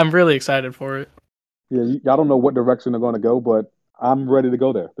 I'm really excited for it. Yeah, I don't know what direction they're going to go, but I'm ready to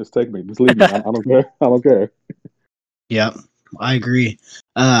go there. Just take me. Just leave me. I don't care. I don't care. Yeah, I agree.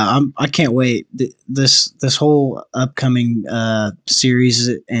 I can't wait. This whole upcoming series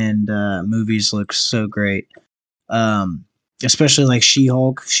and movies look so great. Especially like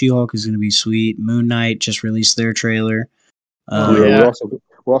She-Hulk. She-Hulk is going to be sweet. Moon Knight just released their trailer. We're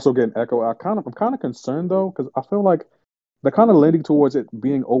also getting Echo. I'm kind of concerned though because I feel like they're kind of leaning towards it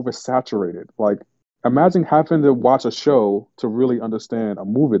being oversaturated. Like, imagine having to watch a show to really understand a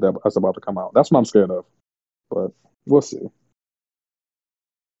movie that's about to come out. That's what I'm scared of. But we'll see.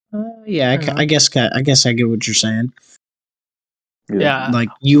 Yeah, I guess I get what you're saying. Yeah. Like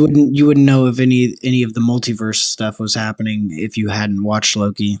you wouldn't know if any of the multiverse stuff was happening if you hadn't watched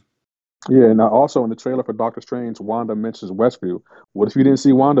Loki. Yeah, and also in the trailer for Doctor Strange, Wanda mentions Westview. What if you didn't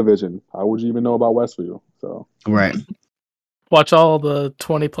see WandaVision? How would you even know about Westview? So Right. Watch all the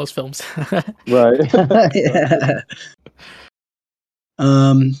 20 plus films. Right. Yeah.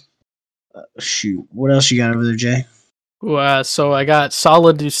 Shoot. What else you got over there, Jay? So I got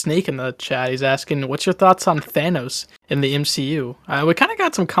Solid Do Snake in the chat. He's asking, what's your thoughts on Thanos in the MCU? We kind of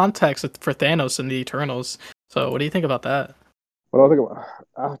got some context for Thanos in the Eternals. So what do you think about that? What I think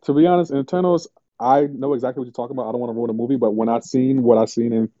about, to be honest, in Eternals, I know exactly what you're talking about. I don't want to ruin the movie, but when I seen what I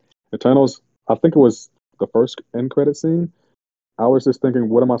seen in Eternals, I think it was the first end credit scene. I was just thinking,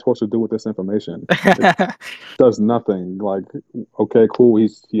 what am I supposed to do with this information? It does nothing. Like, okay, cool.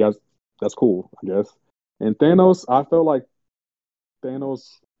 He has, that's cool, I guess. And Thanos, I felt like Thanos.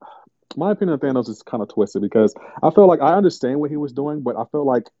 My opinion of Thanos is kind of twisted because I felt like I understand what he was doing, but I felt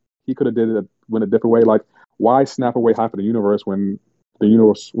like he could have did it in a different way. Like, why snap away half of the universe when the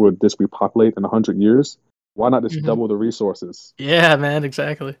universe would just repopulate in 100 years? Why not just double the resources? Yeah, man,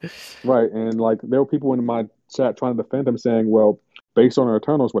 exactly. Right, and like there were people in my chat trying to defend him, saying, "Well, based on our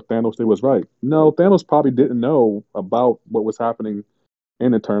Eternals, what Thanos did was right." No, Thanos probably didn't know about what was happening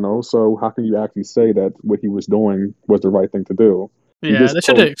in Eternals, so how can you actually say that what he was doing was the right thing to do? Yeah, they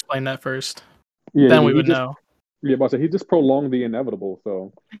should have explained that first. Yeah, then we would know. Yeah, but he just prolonged the inevitable.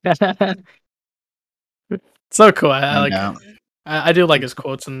 So so cool. I do like his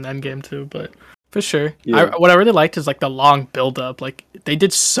quotes in Endgame too, but for sure. Yeah. What I really liked is like the long build up. Like they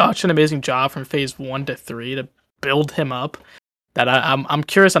did such an amazing job from phase 1 to 3 to build him up that I'm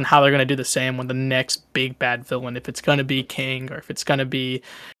curious on how they're gonna do the same when the next big bad villain, if it's gonna be King or if it's gonna be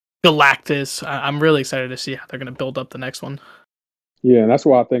Galactus. I'm really excited to see how they're gonna build up the next one. Yeah, and that's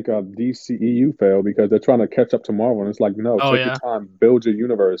why I think DCEU failed because they're trying to catch up to Marvel, and it's like, no, take your time, build your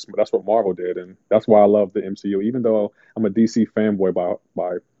universe. But that's what Marvel did, and that's why I love the MCU, even though I'm a DC fanboy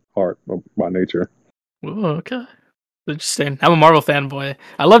by heart, or by nature. Ooh, okay. Interesting. I'm a Marvel fanboy.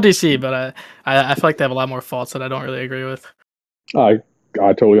 I love DC, but I feel like they have a lot more faults that I don't really agree with. I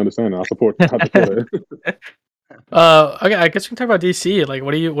totally understand. I support it. Okay, I guess we can talk about DC. Like,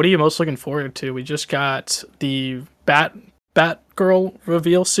 what are you most looking forward to? We just got the Batgirl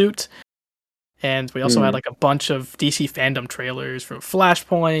reveal suit, and we also had like a bunch of DC fandom trailers for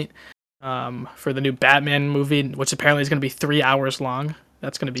Flashpoint, for the new Batman movie, which apparently is going to be 3 hours long.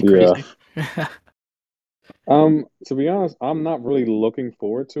 That's going to be crazy. Yeah. To be honest, I'm not really looking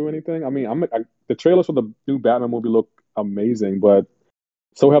forward to anything. I mean, the trailers for the new Batman movie look amazing, but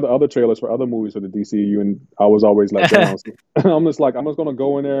so have the other trailers for other movies for the DCU, and I was always let down. So I'm just gonna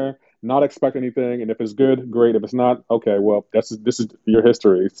go in there, not expect anything, and if it's good, great. If it's not, okay, well, this is your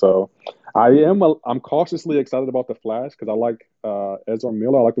history. So I'm cautiously excited about the Flash because I like Ezra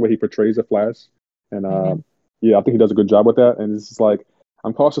Miller. I like the way he portrays the Flash, and yeah, I think he does a good job with that. And it's just like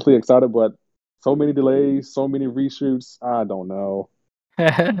I'm cautiously excited, but so many delays, so many reshoots. I don't know.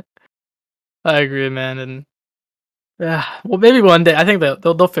 I agree, man, and yeah, well, maybe one day. I think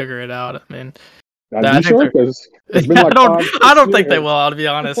they'll figure it out. I mean, I think I don't think they will. I'll be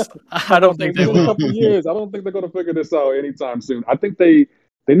honest. I don't think they will. A couple years. I don't think they're going to figure this out anytime soon. I think they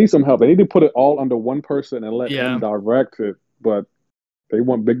need some help. They need to put it all under one person and let him direct it. But they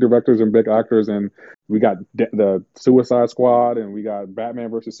want big directors and big actors, and we got the Suicide Squad, and we got Batman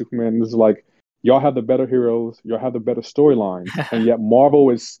versus Superman. This is like y'all have the better heroes, y'all have the better storyline, and yet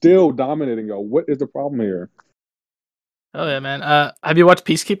Marvel is still dominating y'all. What is the problem here? Oh yeah, man. Have you watched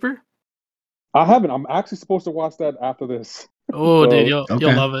Peacekeeper? I haven't. I'm actually supposed to watch that after this. Oh, dude, you'll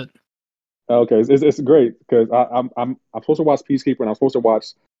love it. Okay, it's great because I'm supposed to watch Peacekeeper and I'm supposed to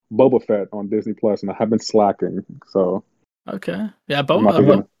watch Boba Fett on Disney Plus, and I have been slacking. So okay, yeah,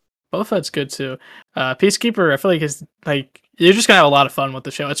 Boba Fett's good too. Peacekeeper, I feel like is like you're just gonna have a lot of fun with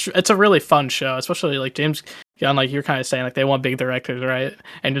the show. It's a really fun show, especially like James Gunn, like you're kind of saying, like they want big directors, right?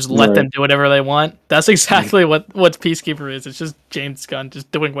 And just let them do whatever they want. That's exactly what Peacekeeper is. It's just James Gunn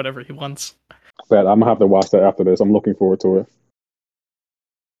just doing whatever he wants. But I'm gonna have to watch that after this. I'm looking forward to it.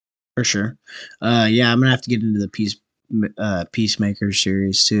 For sure. Yeah, I'm gonna have to get into the Peacemaker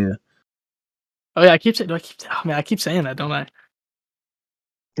series too. Oh yeah, I keep saying that, don't I?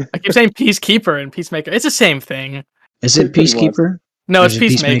 I keep saying Peacekeeper and Peacemaker. It's the same thing. Is it Peacekeeper? No, it's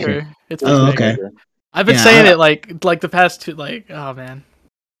Peacemaker. It's Peacemaker. Oh, okay. I've been saying it like the past two. Like, oh man,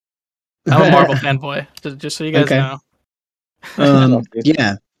 I'm a Marvel fanboy. Just so you guys know.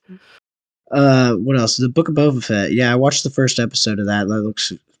 Yeah. What else? The Book of Boba Fett. Yeah, I watched the first episode of that.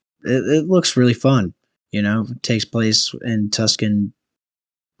 It looks really fun. You know, it takes place in Tusken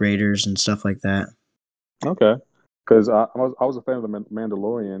Raiders and stuff like that. Okay. Because I was a fan of the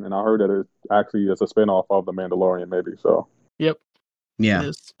Mandalorian, and I heard that it actually is a spinoff of the Mandalorian, maybe. So. Yep. Yeah. It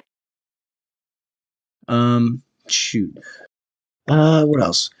is. Shoot. What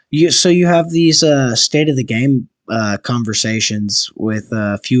else? You have these state of the game conversations with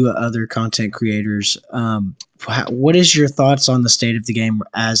a few other content creators. What is your thoughts on the state of the game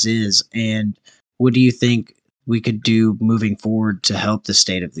as is, and what do you think we could do moving forward to help the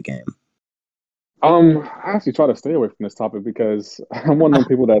state of the game? I actually try to stay away from this topic because I'm one of them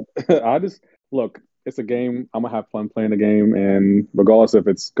people that I just look. It's a game. I'm gonna have fun playing the game, and regardless if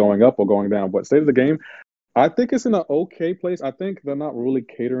it's going up or going down. But state of the game, I think it's in an okay place. I think they're not really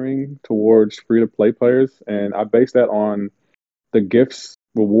catering towards free to play players, and I base that on the gifting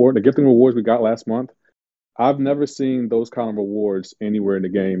rewards we got last month. I've never seen those kind of rewards anywhere in the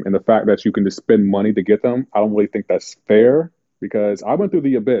game, and the fact that you can just spend money to get them, I don't really think that's fair because I went through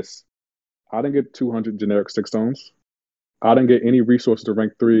the abyss. I didn't get 200 generic 6 stones. I didn't get any resources to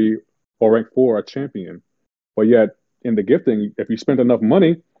rank 3 or rank 4 a champion. But yet, in the gifting, if you spent enough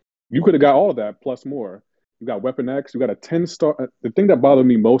money, you could have got all of that plus more. You got Weapon X, you got a 10-star. The thing that bothered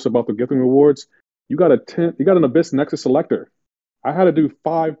me most about the gifting rewards, you got an Abyss Nexus Selector. I had to do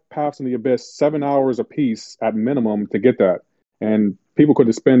 5 paths in the Abyss, 7 hours a piece at minimum to get that. And people could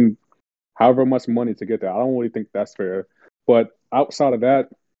have spent however much money to get that. I don't really think that's fair. But outside of that,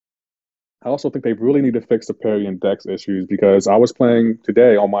 I also think they really need to fix the parry and dex issues because I was playing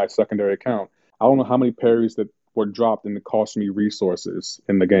today on my secondary account. I don't know how many parries that were dropped and it cost me resources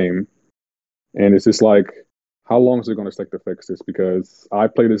in the game. And it's just like, how long is it going to take to fix this? Because I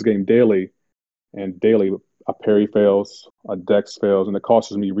play this game daily, and daily a parry fails, a dex fails, and it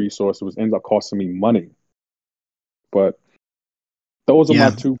costs me resources, which ends up costing me money. But those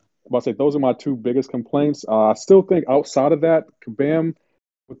are those are my two biggest complaints. I still think outside of that, Kabam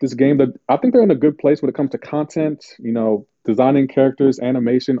with this game, that I think they're in a good place when it comes to content, designing characters,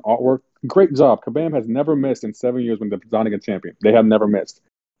 animation, artwork. Great job. Kabam has never missed in 7 years when they're designing a champion. They have never missed.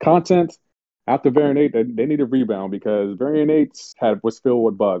 Content, after Variant 8, they need a rebound because Variant 8 was filled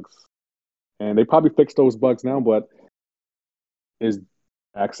with bugs. And they probably fixed those bugs now, but is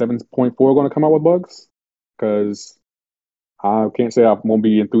Act 7.4 going to come out with bugs? Because I can't say I won't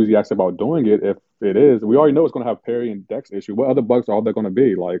be enthusiastic about doing it if it is. We already know it's going to have parry and dex issue. What other bugs are there going to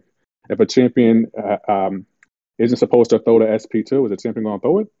be? Like, if a champion isn't supposed to throw the SP2, is the champion going to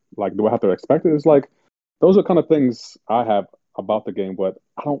throw it? Like, do I have to expect it? It's like, those are kind of things I have about the game, but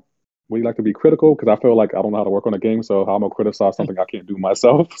I don't really like to be critical because I feel like I don't know how to work on a game, so how am I going to criticize something I can't do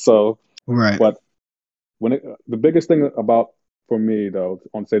myself? So, right. But the biggest thing about for me though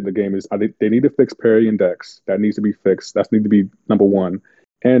on say the game is they need to fix parry and dex. That needs to be fixed. That needs to be number one.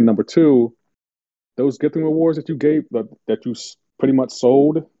 And number two, those gifting rewards that you gave that you pretty much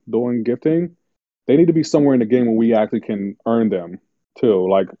sold during gifting, they need to be somewhere in the game where we actually can earn them too.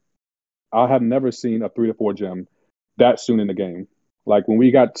 Like, I have never seen a 3 to 4 gem that soon in the game. Like, when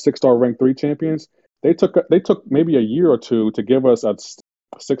we got 6-star rank 3 champions, they took maybe a year or two to give us a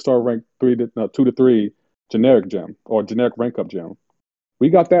 6-star rank 2 to 3 generic gem or generic rank up gem. We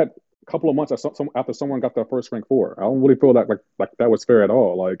got that a couple of months after someone got their first rank 4. I don't really feel that like that was fair at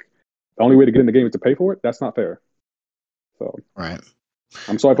all. Like, the only way to get in the game is to pay for it. That's not fair. So, right.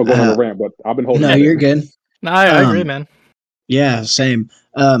 I'm sorry for going on a rant, but I've been holding. No, you're good. No, I agree, man. Yeah, same.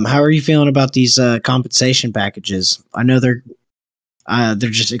 How are you feeling about these compensation packages? I know they're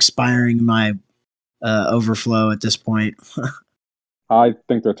just expiring my overflow at this point. I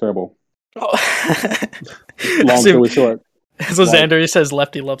think they're terrible. Oh. Long story short. So Xander says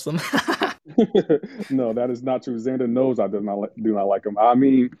Lefty loves them. No, that is not true. Xander knows I do not like them. I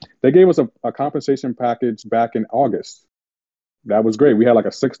mean, they gave us a compensation package back in August. That was great. We had like a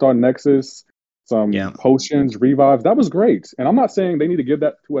 6-star Nexus, some potions, revives. That was great. And I'm not saying they need to give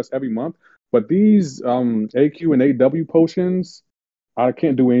that to us every month, but these AQ and AW potions, I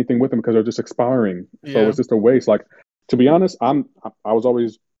can't do anything with them because they're just expiring. Yeah. So it's just a waste. Like, to be honest, I was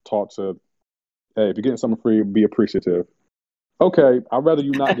always taught to, hey, if you're getting something free, be appreciative. Okay, I'd rather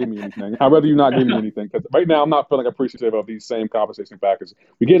you not give me anything. Because right now I'm not feeling appreciative of these same compensation packages.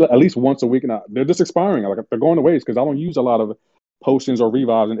 We get at least once a week, and they're just expiring. Like, they're going to waste because I don't use a lot of potions or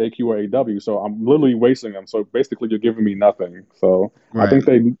revives in AQ or AW, so I'm literally wasting them. So basically, you're giving me nothing. So right. I think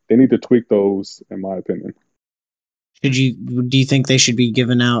they need to tweak those, in my opinion. Do you think they should be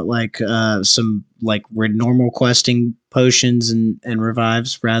giving out like some like normal questing potions and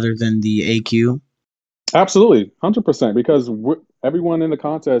revives rather than the AQ? Absolutely, 100%. Because everyone in the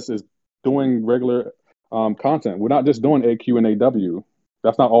contest is doing regular content. We're not just doing AQ and AW.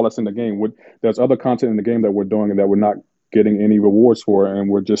 That's not all that's in the game. There's other content in the game that we're doing and that we're not getting any rewards for, and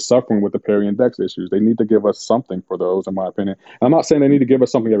we're just suffering with the parry and dex issues. They need to give us something for those, in my opinion. And I'm not saying they need to give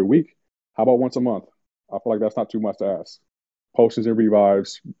us something every week. How about once a month? I feel like that's not too much to ask. Potions and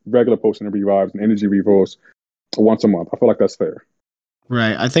revives, regular potions and revives, and energy revos once a month. I feel like that's fair.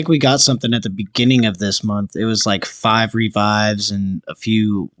 Right. I think we got something at the beginning of this month. It was like 5 revives and a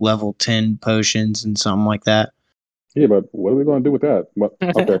few level 10 potions and something like that. Yeah, but what are we going to do with that? But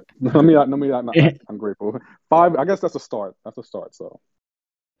okay, let me not. I'm grateful. 5. I guess that's a start. That's a start. So.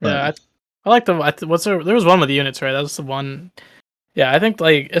 Yeah, I like there was one with the units, right? That was the one. Yeah, I think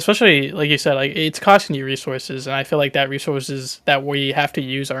like especially like you said, like it's costing you resources, and I feel like that resources that we have to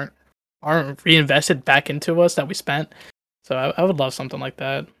use aren't reinvested back into us that we spent. So I would love something like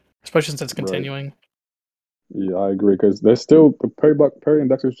that, especially since it's continuing. Right. Yeah, I agree because there's still the parry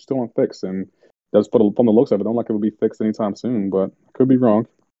index is still unfixed, and that's from the looks of it, I don't like it will be fixed anytime soon, but I could be wrong.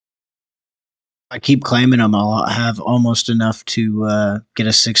 I keep claiming them. I'll have almost enough to get a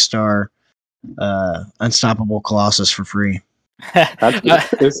 6-star Unstoppable Colossus for free. Actually,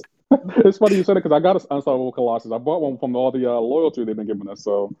 it's funny you said it because I got an Unstoppable Colossus. I bought one from all the loyalty they've been giving us,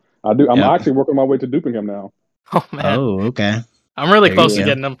 so I do. I'm actually working my way to duping him now. Oh man! Oh, okay. I'm really close to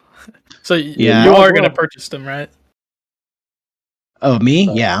getting them. So you are going to purchase them, right? Oh,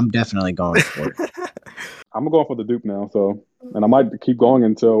 me? Yeah, I'm definitely going for it. I'm going for the dupe now, and I might keep going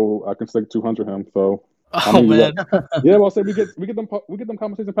until I can stick 200 him. So, man, yeah. Well, say we get them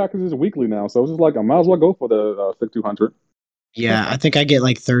compensation packages weekly now, so it's just like I might as well go for the stick 200. Yeah, I think I get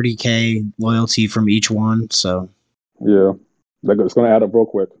like 30k loyalty from each one. So, yeah, it's going to add up real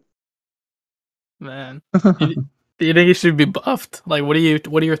quick. Man, do you think he should be buffed? Like, what are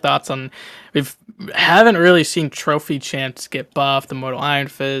your thoughts on? We haven't really seen trophy champs get buffed. Immortal Iron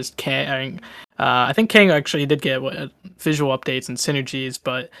Fist, Kang. I think Kang actually did get visual updates and synergies,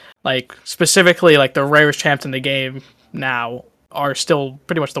 but like specifically, like the rarest champs in the game now are still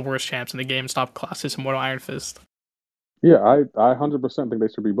pretty much the worst champs in the game. Top classes, Immortal Iron Fist. Yeah, I 100% think they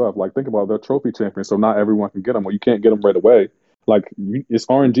should be buffed. Like, think about it, they're trophy champions, so not everyone can get them. Well, you can't get them right away. Like, it's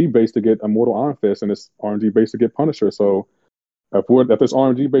RNG based to get Immortal Iron Fist, and it's RNG based to get Punisher. So if it's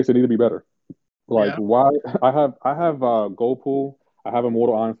RNG based, it need to be better. Like, why? I have Gold Pool, I have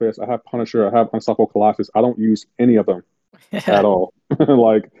Immortal Iron Fist, I have Punisher, I have Unstoppable Colossus. I don't use any of them at all.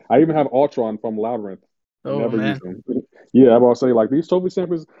 Like, I even have Ultron from Labyrinth. Never use them. Yeah, I will say like these trophy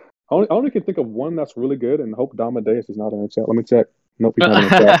champions. I only can think of one that's really good, and hope Damadeus is not in the chat. Let me check. Nope, he's not in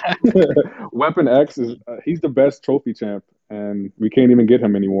the chat. Weapon X he's the best trophy champ, and we can't even get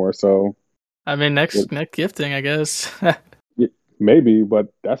him anymore. So, I mean, next gifting, I guess. Maybe,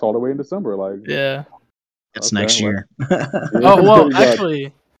 but that's all the way in December. Like, yeah, that's next year. Oh well,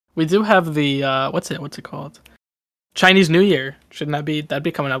 actually, we do have the what's it called? Chinese New Year. Shouldn't that'd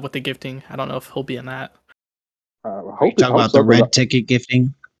be coming up with the gifting? I don't know if he'll be in that. Are you talking about the red ticket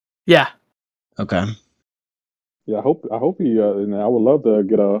gifting? Yeah. Okay. Yeah, I hope he. And I would love to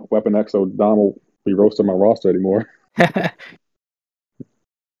get a Weapon X so Dom will be roasting my roster anymore.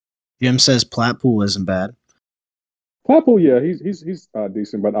 Jim says Platpool isn't bad. Platpool, yeah, he's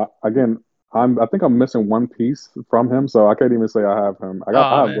decent, but I think I'm missing one piece from him, so I can't even say I have him.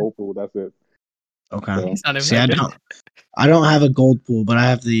 I have Gold Pool. That's it. Okay. So. See, I don't have a Gold Pool, but I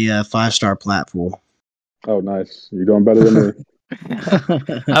have the 5-star Platpool. Oh, nice! You're doing better than me.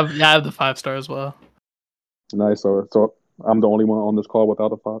 I have the 5-star as well. Nice. So I'm the only one on this call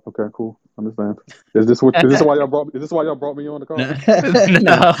without a 5. Okay, cool. Understand. Is this why y'all brought me on the call?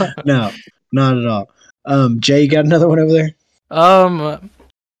 No, not at all. Jay, you got another one over there?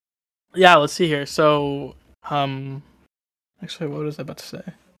 Yeah. Let's see here. So, actually, what was I about to say?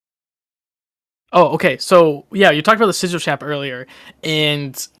 Oh, okay. So, yeah, you talked about the Sigil Champ earlier,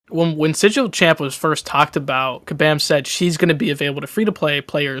 and when Sigil Champ was first talked about, Kabam said she's going to be available to free-to-play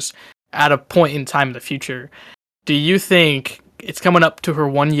players at a point in time in the future. Do you think it's coming up to her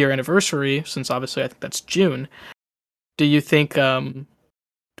 1-year anniversary, since obviously I think that's June? Do you think,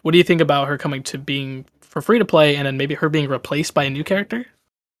 what do you think about her coming to being for free-to-play and then maybe her being replaced by a new character?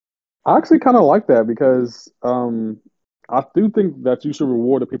 I actually kind of like that because I do think that you should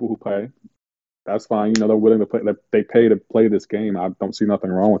reward the people who pay. That's fine. They're willing to play. They pay to play this game. I don't see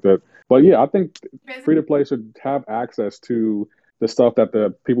nothing wrong with it. But yeah, I think free to play should have access to the stuff that the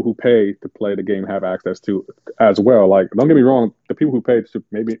people who pay to play the game have access to as well. Like, don't get me wrong, the people who paid should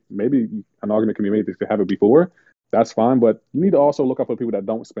maybe an argument can be made to have it before. That's fine, but you need to also look out for the people that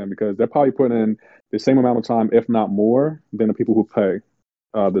don't spend because they're probably putting in the same amount of time, if not more, than the people who pay.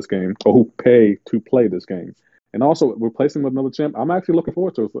 this game or who pay to play this game. And also replacing with another champ, I'm actually looking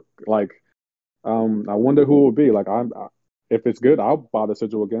forward to it. Like, I wonder who it will be. Like, if it's good, I'll buy the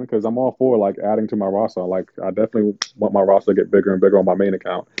sigil again because I'm all for like adding to my roster. Like, I definitely want my roster to get bigger and bigger on my main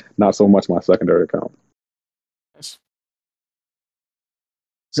account, not so much my secondary account.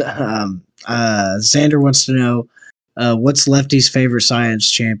 Xander wants to know what's Lefty's favorite science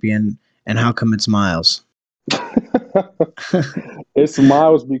champion and how come it's Miles? It's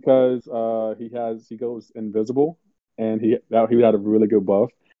Miles because he goes invisible and he had a really good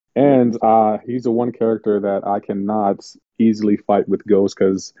buff. And he's the one character that I cannot easily fight with Ghost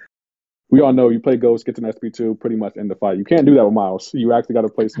because we all know you play Ghost, gets an SP2, pretty much end the fight. You can't do that with Miles. You actually got to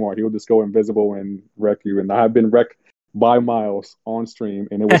play smart. He'll just go invisible and wreck you. And I have been wrecked by Miles on stream,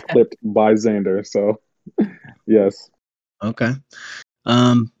 and it was clipped by Xander. So, yes. Okay.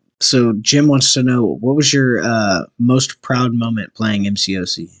 So Jim wants to know, what was your most proud moment playing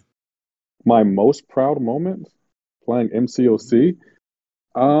MCOC? My most proud moment playing MCOC?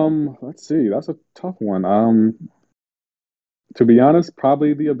 Let's see. That's a tough one. To be honest,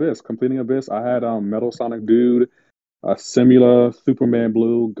 probably the Abyss. Completing Abyss. I had Metal Sonic Dude, Simula, Superman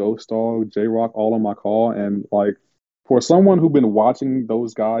Blue, Ghost Dog, J-Rock all on my call. And like for someone who's been watching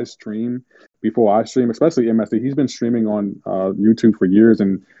those guys stream before I stream, especially MSD, he's been streaming on YouTube for years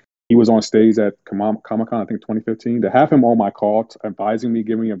and he was on stage at Comic-Con, I think 2015. To have him on my call, advising me,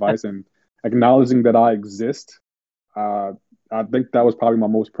 giving me advice, and acknowledging that I exist, I think that was probably my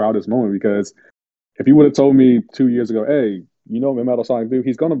most proudest moment because if you would have told me 2 years ago, hey, you know Metal Sonic Dude,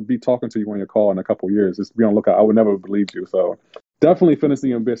 he's going to be talking to you on your call in a couple of years. Just be on the lookout. I would never have believed you. So definitely finishing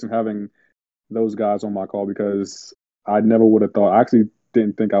the Abyss and having those guys on my call because I never would have thought. I actually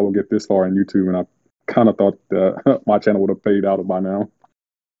didn't think I would get this far in YouTube, and I kind of thought that my channel would have paid out by now.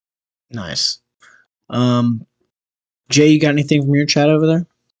 Nice. Jay, you got anything from your chat over there?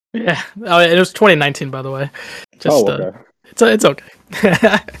 Yeah. Oh, it was 2019, by the way. Just, okay. It's okay.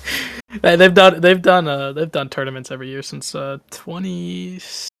 They've done tournaments every year since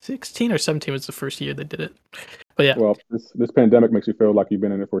 2016 or 17 was the first year they did it. But yeah. Well, this pandemic makes you feel like you've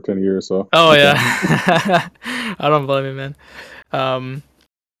been in it for 10 years. So. Oh yeah. I don't blame you, man.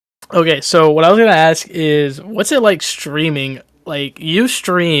 Okay, so what I was gonna ask is, what's it like streaming? Like you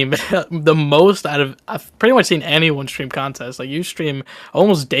stream the most out of I've pretty much seen anyone stream contests. Like you stream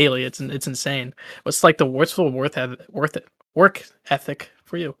almost daily. It's insane. What's like the worst work ethic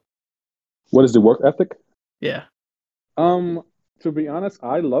for you? What is the work ethic? Yeah. To be honest,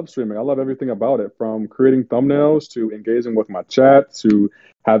 I love streaming. I love everything about it, from creating thumbnails to engaging with my chat to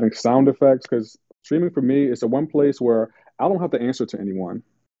having sound effects. Because streaming for me is the one place where I don't have to answer to anyone.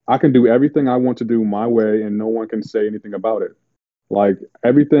 I can do everything I want to do my way, and no one can say anything about it. Like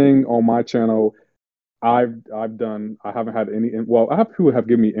everything on my channel, I've done. I haven't had any. Well, I have people who have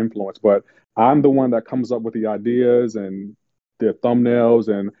given me influence, but I'm the one that comes up with the ideas and the thumbnails.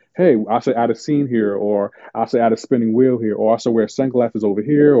 And hey, I should add a scene here, or I should add a spinning wheel here, or I should wear sunglasses over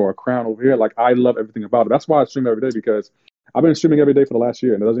here, or a crown over here. Like I love everything about it. That's why I stream every day, because I've been streaming every day for the last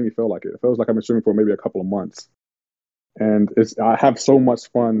year, and it doesn't even feel like it. It feels like I've been streaming for maybe a couple of months. And I have so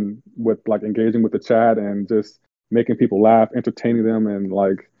much fun with like engaging with the chat and just making people laugh, entertaining them, and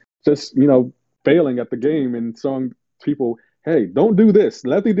like just failing at the game and showing people, hey, don't do this.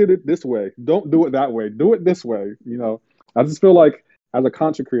 Lefty did it this way. Don't do it that way. Do it this way. I just feel like as a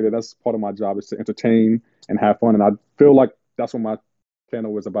content creator, that's part of my job, is to entertain and have fun. And I feel like that's what my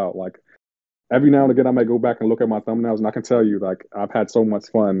channel is about. Like every now and again, I might go back and look at my thumbnails, and I can tell you, like, I've had so much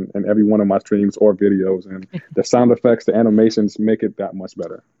fun in every one of my streams or videos, and the sound effects, the animations make it that much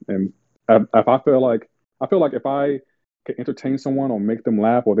better. And if I feel like if I can entertain someone or make them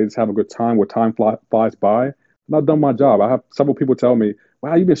laugh, or they just have a good time where time flies by, then I've done my job. I have several people tell me,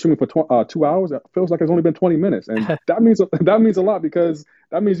 wow, you've been streaming for 2 hours? It feels like it's only been 20 minutes. And that means a lot, because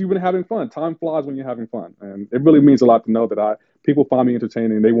that means you've been having fun. Time flies when you're having fun. And it really means a lot to know that people find me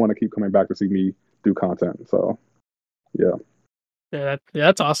entertaining and they want to keep coming back to see me do content. So, yeah. Yeah,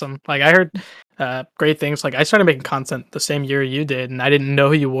 that's awesome. Like I heard great things. Like I started making content the same year you did, and I didn't know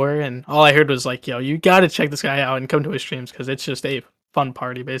who you were, and all I heard was like, yo, you got to check this guy out and come to his streams because it's just a fun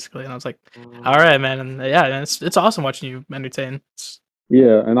party, basically. And I was like, all right, man. And yeah, it's awesome watching you entertain.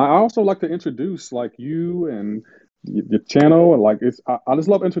 Yeah, and I also like to introduce like you and your channel, and like I just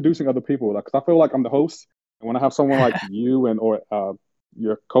love introducing other people, like, 'cause I feel like I'm the host, and when I have someone like you or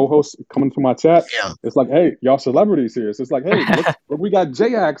your co-host coming to my chat, Yeah. it's like, hey, y'all celebrities here. So it's like, hey, we got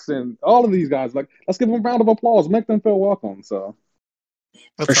J-Ax and all of these guys. Like, let's give them a round of applause, make them feel welcome. So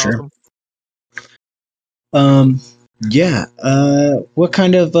that's for awesome. sure. Yeah. What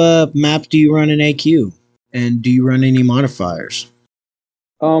kind of map do you run in AQ, and do you run any modifiers?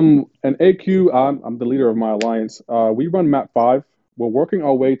 And AQ, I'm the leader of my alliance. We run map 5. We're working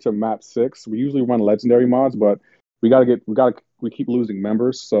our way to map 6. We usually run legendary mods, but we keep losing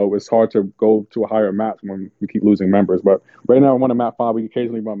members, so it's hard to go to a higher map when we keep losing members. But right now, we're running map 5. We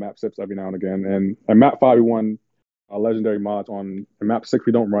occasionally run map 6 every now and again. And map 5, we run legendary mods on. And map 6,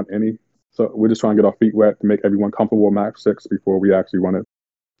 we don't run any. So we're just trying to get our feet wet to make everyone comfortable with map 6 before we actually run it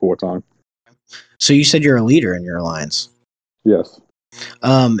full time. So you said you're a leader in your alliance. Yes.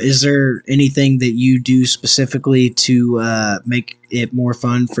 Is there anything that you do specifically to make it more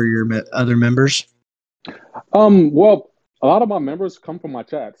fun for your other members? Well, a lot of my members come from my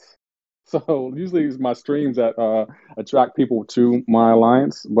chats, so usually it's my streams that attract people to my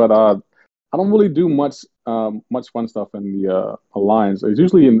alliance. But I don't really do much fun stuff in the alliance. It's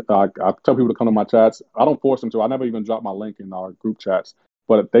usually I tell people to come to my chats. I don't force them to. I never even drop my link in our group chats.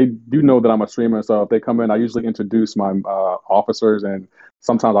 But they do know that I'm a streamer, so if they come in, I usually introduce my officers, and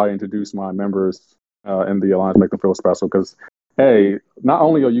sometimes I introduce my members in the alliance, make them feel special. Because, hey, not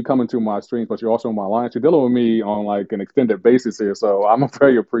only are you coming to my streams, but you're also in my alliance. You're dealing with me on like an extended basis here, so I'm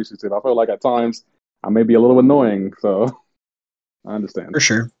very appreciative. I feel like at times I may be a little annoying, so I understand. For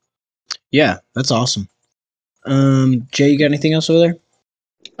sure. Yeah, that's awesome. Jay, you got anything else over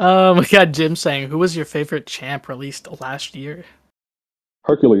there? We got Jim saying, "Who was your favorite champ released last year?"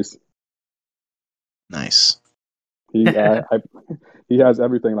 Hercules. Nice. He has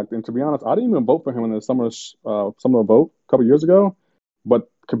everything. Like, and to be honest, I didn't even vote for him in the summer vote a couple years ago. But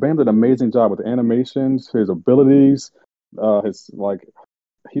Kabam did an amazing job with the animations, his abilities,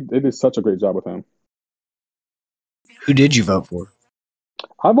 they did such a great job with him. Who did you vote for?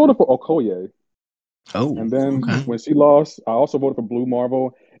 I voted for Okoye. Oh, and then when she lost, I also voted for Blue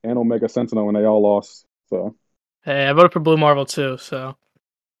Marvel and Omega Sentinel when they all lost. So, hey, I voted for Blue Marvel too. So,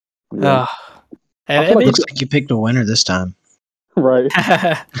 yeah. And it looks like you picked a winner this time. Right.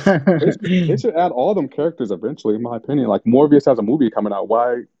 They should add all them characters eventually, in my opinion. Like, Morbius has a movie coming out.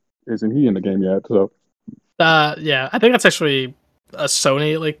 Why isn't he in the game yet? So, yeah, I think that's actually a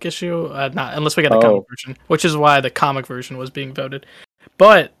Sony issue. Not unless we get the comic version, which is why the comic version was being voted.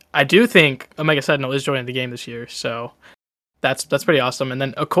 But I do think Omega Sentinel is joining the game this year, so that's pretty awesome. And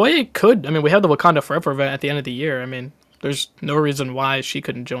then Okoye could. I mean, we have the Wakanda Forever event at the end of the year. I mean, there's no reason why she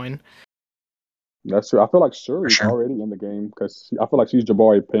couldn't join. That's true. I feel like Shuri's already in the game because I feel like she's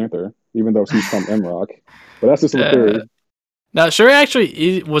Jabari Panther, even though she's from M-Rock. But that's just a theory. No,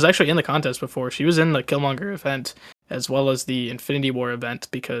 Shuri was actually in the contest before. She was in the Killmonger event as well as the Infinity War event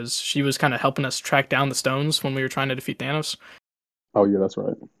because she was kind of helping us track down the stones when we were trying to defeat Thanos. Oh yeah, that's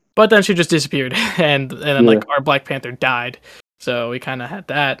right. But then she just disappeared, and then our Black Panther died, so we kind of had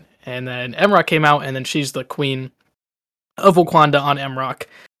that. And then M-Rock came out, and then she's the queen of Wakanda on M-Rock.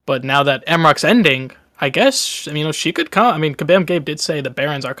 But now that M-Rock's ending, I guess she could come. I mean, Kabam Gabe did say the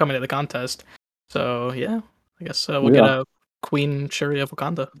Barons are coming to the contest, so yeah, I guess we'll get a Queen Shuri of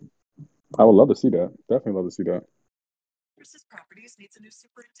Wakanda. I would love to see that. Definitely love to see that.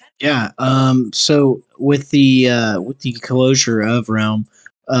 Yeah. So with the closure of Realm,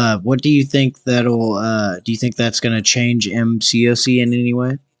 what do you think do you think that's going to change MCOC in any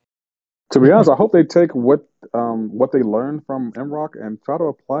way? To be honest, I hope they take what they learned from M-Rock and try to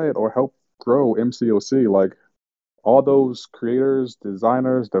apply it or help grow MCOC. Like, all those creators,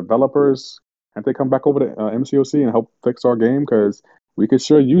 designers, developers, and they come back over to MCOC and help fix our game because we could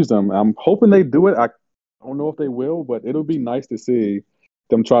sure use them. I'm hoping they do it. I don't know if they will, but it'll be nice to see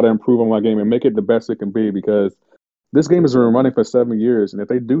them try to improve on my game and make it the best it can be because this game has been running for 7 years, and if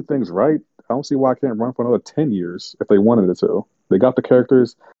they do things right, I don't see why I can't run for another 10 years if they wanted it to. They got the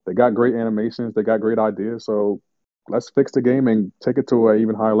characters, they got great animations, they got great ideas, so let's fix the game and take it to an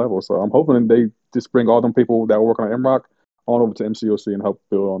even higher level. So I'm hoping they just bring all them people that work on M-Rock on over to MCOC and help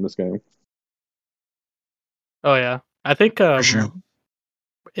build on this game. Oh yeah, I think sure.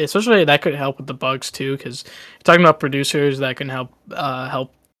 Especially that could help with the bugs too, because talking about producers that can help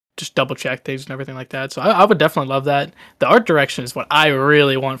just double check things and everything like that. So I would definitely love that. The art direction is what I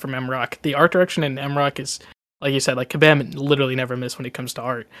really want from M-Rock. The art direction in M-Rock is, like you said, like Kabam literally never miss when it comes to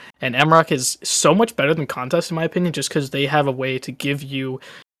art. And M-Rock is so much better than Contest in my opinion, just because they have a way to give you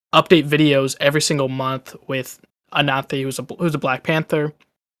update videos every single month with Ananthi, who's a Black Panther,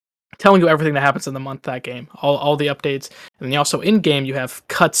 telling you everything that happens in the month that game, all the updates. And then also in game you have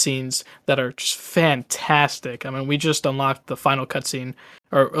cutscenes that are just fantastic. I mean, we just unlocked the final cutscene,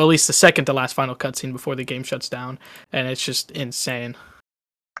 or at least the second to last final cutscene before the game shuts down, and it's just insane.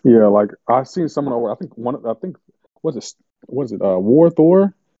 Yeah, like I've seen someone over. I think was it War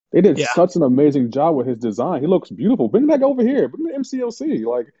Thor? They did such an amazing job with his design. He looks beautiful. Bring that over here. Bring the MCOC.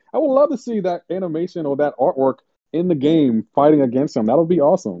 Like, I would love to see that animation or that artwork in the game fighting against him. That would be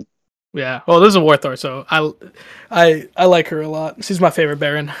awesome. Yeah. Well, this is a War Thor, so I like her a lot. She's my favorite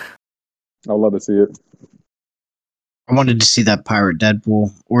Baron. I'd love to see it. I wanted to see that Pirate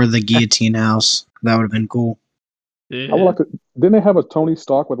Deadpool or the Guillotine House. That would have been cool. Yeah. I would like to. Didn't they have a Tony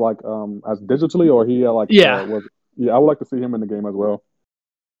Stark with like as digitally, or he like Yeah. I would like to see him in the game as well.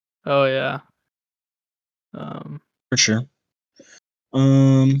 Oh yeah. For sure.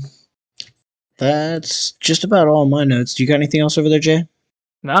 That's just about all my notes. Do you got anything else over there, Jay?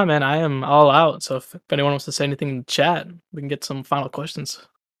 Nah, man, I am all out. So if anyone wants to say anything in the chat, we can get some final questions.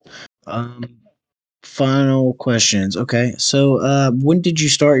 Final questions. Okay. So, when did you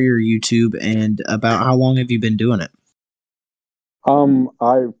start your YouTube, and about how long have you been doing it?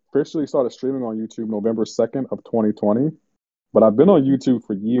 I officially started streaming on YouTube November 2nd of 2020, but I've been on YouTube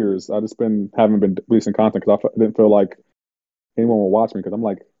for years. I just haven't been releasing content because I didn't feel like anyone would watch me because I'm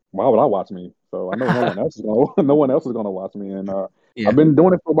like, why would I watch me? So I know no one else is going to watch me, and I've been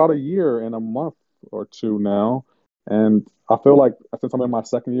doing it for about a year and a month or two now, and I feel like since I'm in my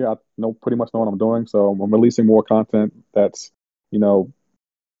second year, I pretty much know what I'm doing. So I'm releasing more content that's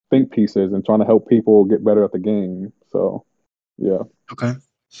think pieces and trying to help people get better at the game. So yeah. Okay.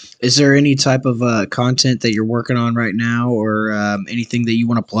 Is there any type of content that you're working on right now, or anything that you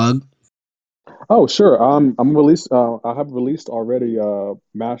want to plug? Oh, sure. I'm released. I have released already.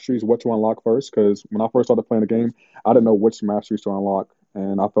 Masteries, what to unlock first, because when I first started playing the game, I didn't know which masteries to unlock,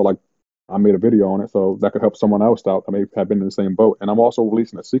 and I felt like I made a video on it, so that could help someone else out that may have been in the same boat. And I'm also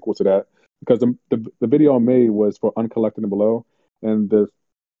releasing a sequel to that because the video I made was for Uncollected and Below, and the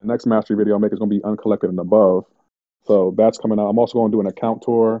next mastery video I make is going to be Uncollected and Above. So that's coming out. I'm also going to do an account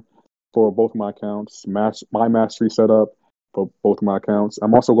tour for both my accounts, my mastery setup for both my accounts.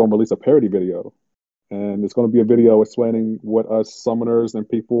 I'm also going to release a parody video, and it's going to be a video explaining what us summoners and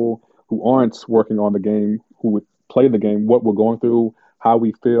people who aren't working on the game, who play the game, what we're going through, how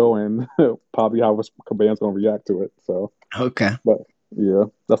we feel, and probably how Kabam's going to react to it. So Okay. but yeah,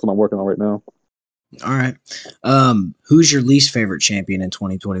 that's what I'm working on right now. All right. Who's your least favorite champion in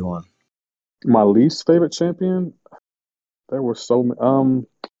 2021? My least favorite champion? There were so many.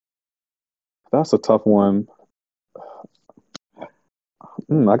 That's a tough one.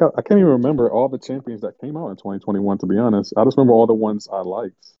 I can't even remember all the champions that came out in 2021. To be honest, I just remember all the ones I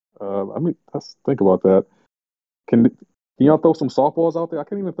liked. Let's think about that. Can y'all throw some softballs out there? I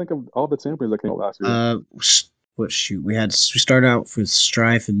can't even think of all the champions that came out last year. We started out with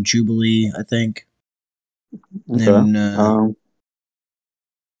Strife and Jubilee, I think. Okay. Then,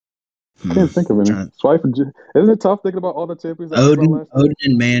 I can't think of any. Strife and isn't it tough thinking about all the champions that came out last year? Odin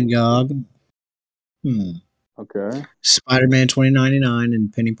and Mangog. Okay. Spider-Man 2099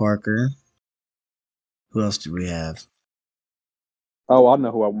 and Penny Parker. Who else do we have? Oh, I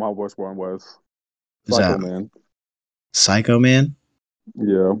know who my worst one was. Psycho Man. Psycho Man?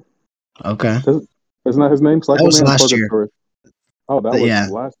 Yeah. Okay. Isn't that his name? Psycho that was Man last year. Oh, that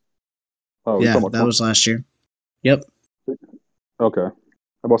was last. Oh, yeah, that was last year. Yep. Okay.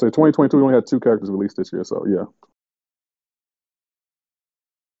 I'm about to say 2022. We only had 2 characters released this year, so yeah.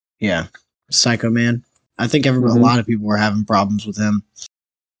 Yeah, Psycho Man. I think a lot of people were having problems with him.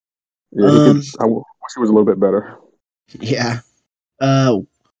 Yeah, I wish he was a little bit better. Yeah.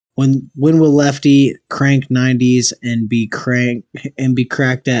 When will Lefty crank 90s and be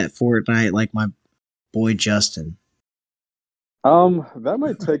cracked at Fortnite like my boy Justin? That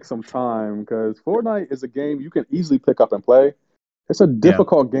might take some time because Fortnite is a game you can easily pick up and play. It's a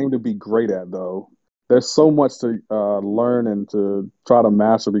difficult game to be great at, though. There's so much to learn and to try to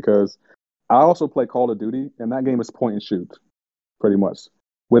master because I also play Call of Duty, and that game is point and shoot, pretty much.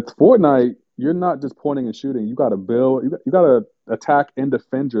 With Fortnite, you're not just pointing and shooting. You got to build. You got to attack and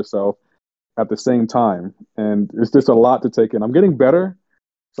defend yourself at the same time, and it's just a lot to take in. I'm getting better,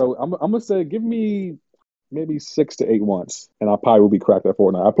 so I'm gonna say give me maybe 6 to 8 months, and I probably will be cracked at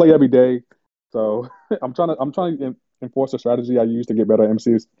Fortnite. I play every day, so I'm trying to enforce a strategy I use to get better at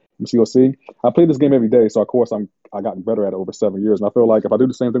MCOC. I play this game every day, so of course I got better at it over 7 years, and I feel like if I do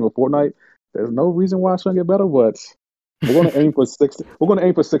the same thing with Fortnite, there's no reason why I shouldn't get better. But we're going to aim for 6. We're going to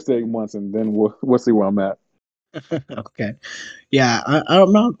aim for 6 to 8 months, and then we'll see where I'm at. Okay, yeah,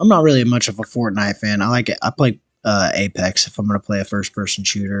 I'm not really much of a Fortnite fan. I like it. I play Apex if I'm going to play a first person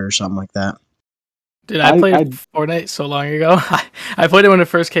shooter or something like that. Dude, I played Fortnite so long ago. I played it when it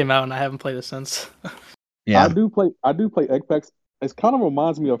first came out, and I haven't played it since. Yeah, I do play Apex. It kind of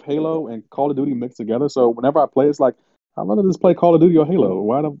reminds me of Halo and Call of Duty mixed together. So whenever I play, it's like I'd rather just play Call of Duty or Halo.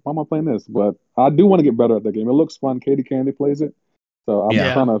 Why am I playing this? But I do want to get better at the game. It looks fun. Katie Candy plays it, so I'm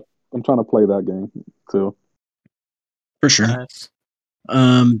trying to play that game too. For sure. Nice.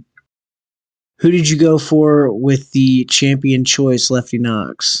 Who did you go for with the champion choice, Lefty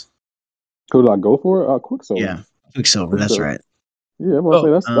Knox? Who did I go for? Quicksilver. Yeah, Quicksilver. That's right. Yeah,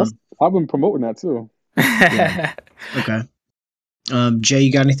 well, that's. I've been promoting that too. Yeah. Okay. Jay,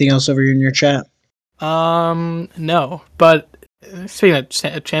 you got anything else over here in your chat? No. But speaking of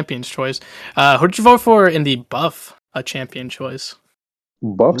champion's choice, who did you vote for in the buff champion choice?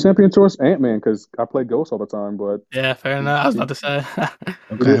 Buff champion choice, Ant-Man, because I play Ghost all the time, but yeah, fair enough. I was about to say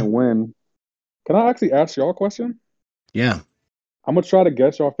he didn't win. Can I actually ask y'all a question? Yeah. I'm gonna try to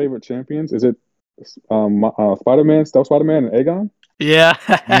guess y'all favorite champions. Is it Spider-Man, Stealth Spider-Man, and Aegon? Yeah.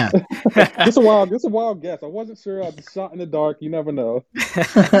 This a wild guess. I wasn't sure. I was shot in the dark. You never know.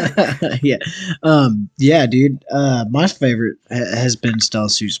 Yeah. Yeah, dude. My favorite has been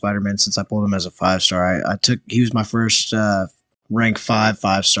Stealth Suit Spider-Man since I pulled him as a 5-star. He was my first rank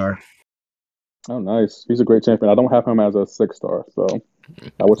 5-star. Oh, nice. He's a great champion. I don't have him as a 6-star, so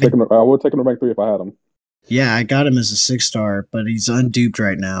I would take him to rank 3 if I had him. Yeah, I got him as a 6-star, but he's unduped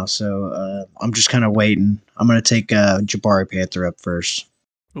right now, so I'm just kind of waiting. I'm gonna take Jabari Panther up first.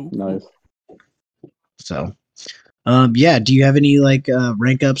 Nice. So, yeah. Do you have any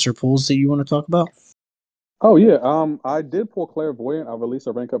rank ups or pulls that you want to talk about? Oh yeah. I did pull Clairvoyant. I released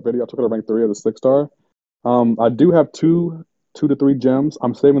a rank up video. I took it to rank 3 as a 6-star. I do have two to 3 gems.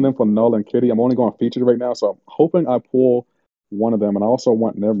 I'm saving them for Null and Kitty. I'm only going featured right now, so I'm hoping I pull one of them. And I also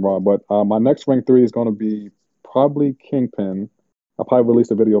want Nimrod, but my next rank 3 is going to be probably Kingpin. I'll probably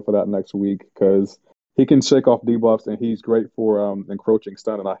release a video for that next week because he can shake off debuffs and he's great for encroaching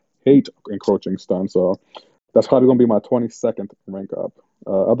stun, and I hate encroaching stun, so that's probably going to be my 22nd rank up.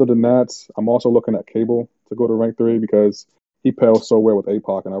 Other than that, I'm also looking at Cable to go to rank 3 because he pairs so well with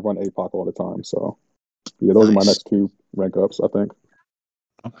APOC, and I run APOC all the time. So, yeah, those are my next 2 rank ups, I think.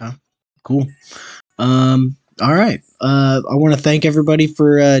 Okay, cool. All right. I want to thank everybody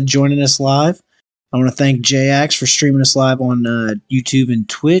for joining us live. I want to thank JAX for streaming us live on YouTube and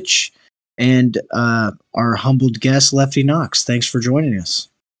Twitch, and our humbled guest, Lefty Knox. Thanks for joining us.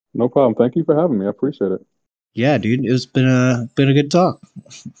 No problem. Thank you for having me. I appreciate it. Yeah, dude, it's been a good talk.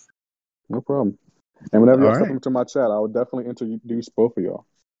 No problem. And whenever y'all step into my chat, I will definitely introduce both of y'all.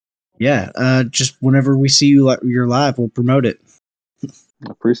 Yeah, just whenever we see you're live, we'll promote it. I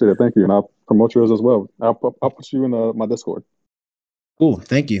appreciate it. Thank you, and I'll promote yours as well. I'll put you in my Discord. Cool.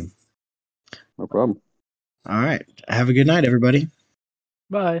 Thank you. No problem. All right. Have a good night, everybody.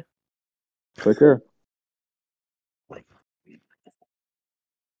 Bye. Take care.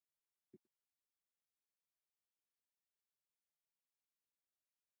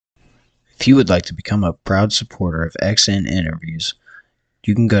 If you would like to become a proud supporter of XN Interviews,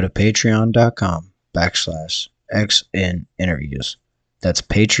 you can go to patreon.com/XN Interviews. That's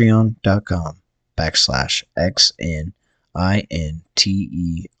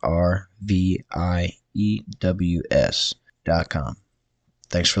patreon.com/XNINTERVIEWS.com.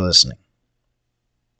 Thanks for listening.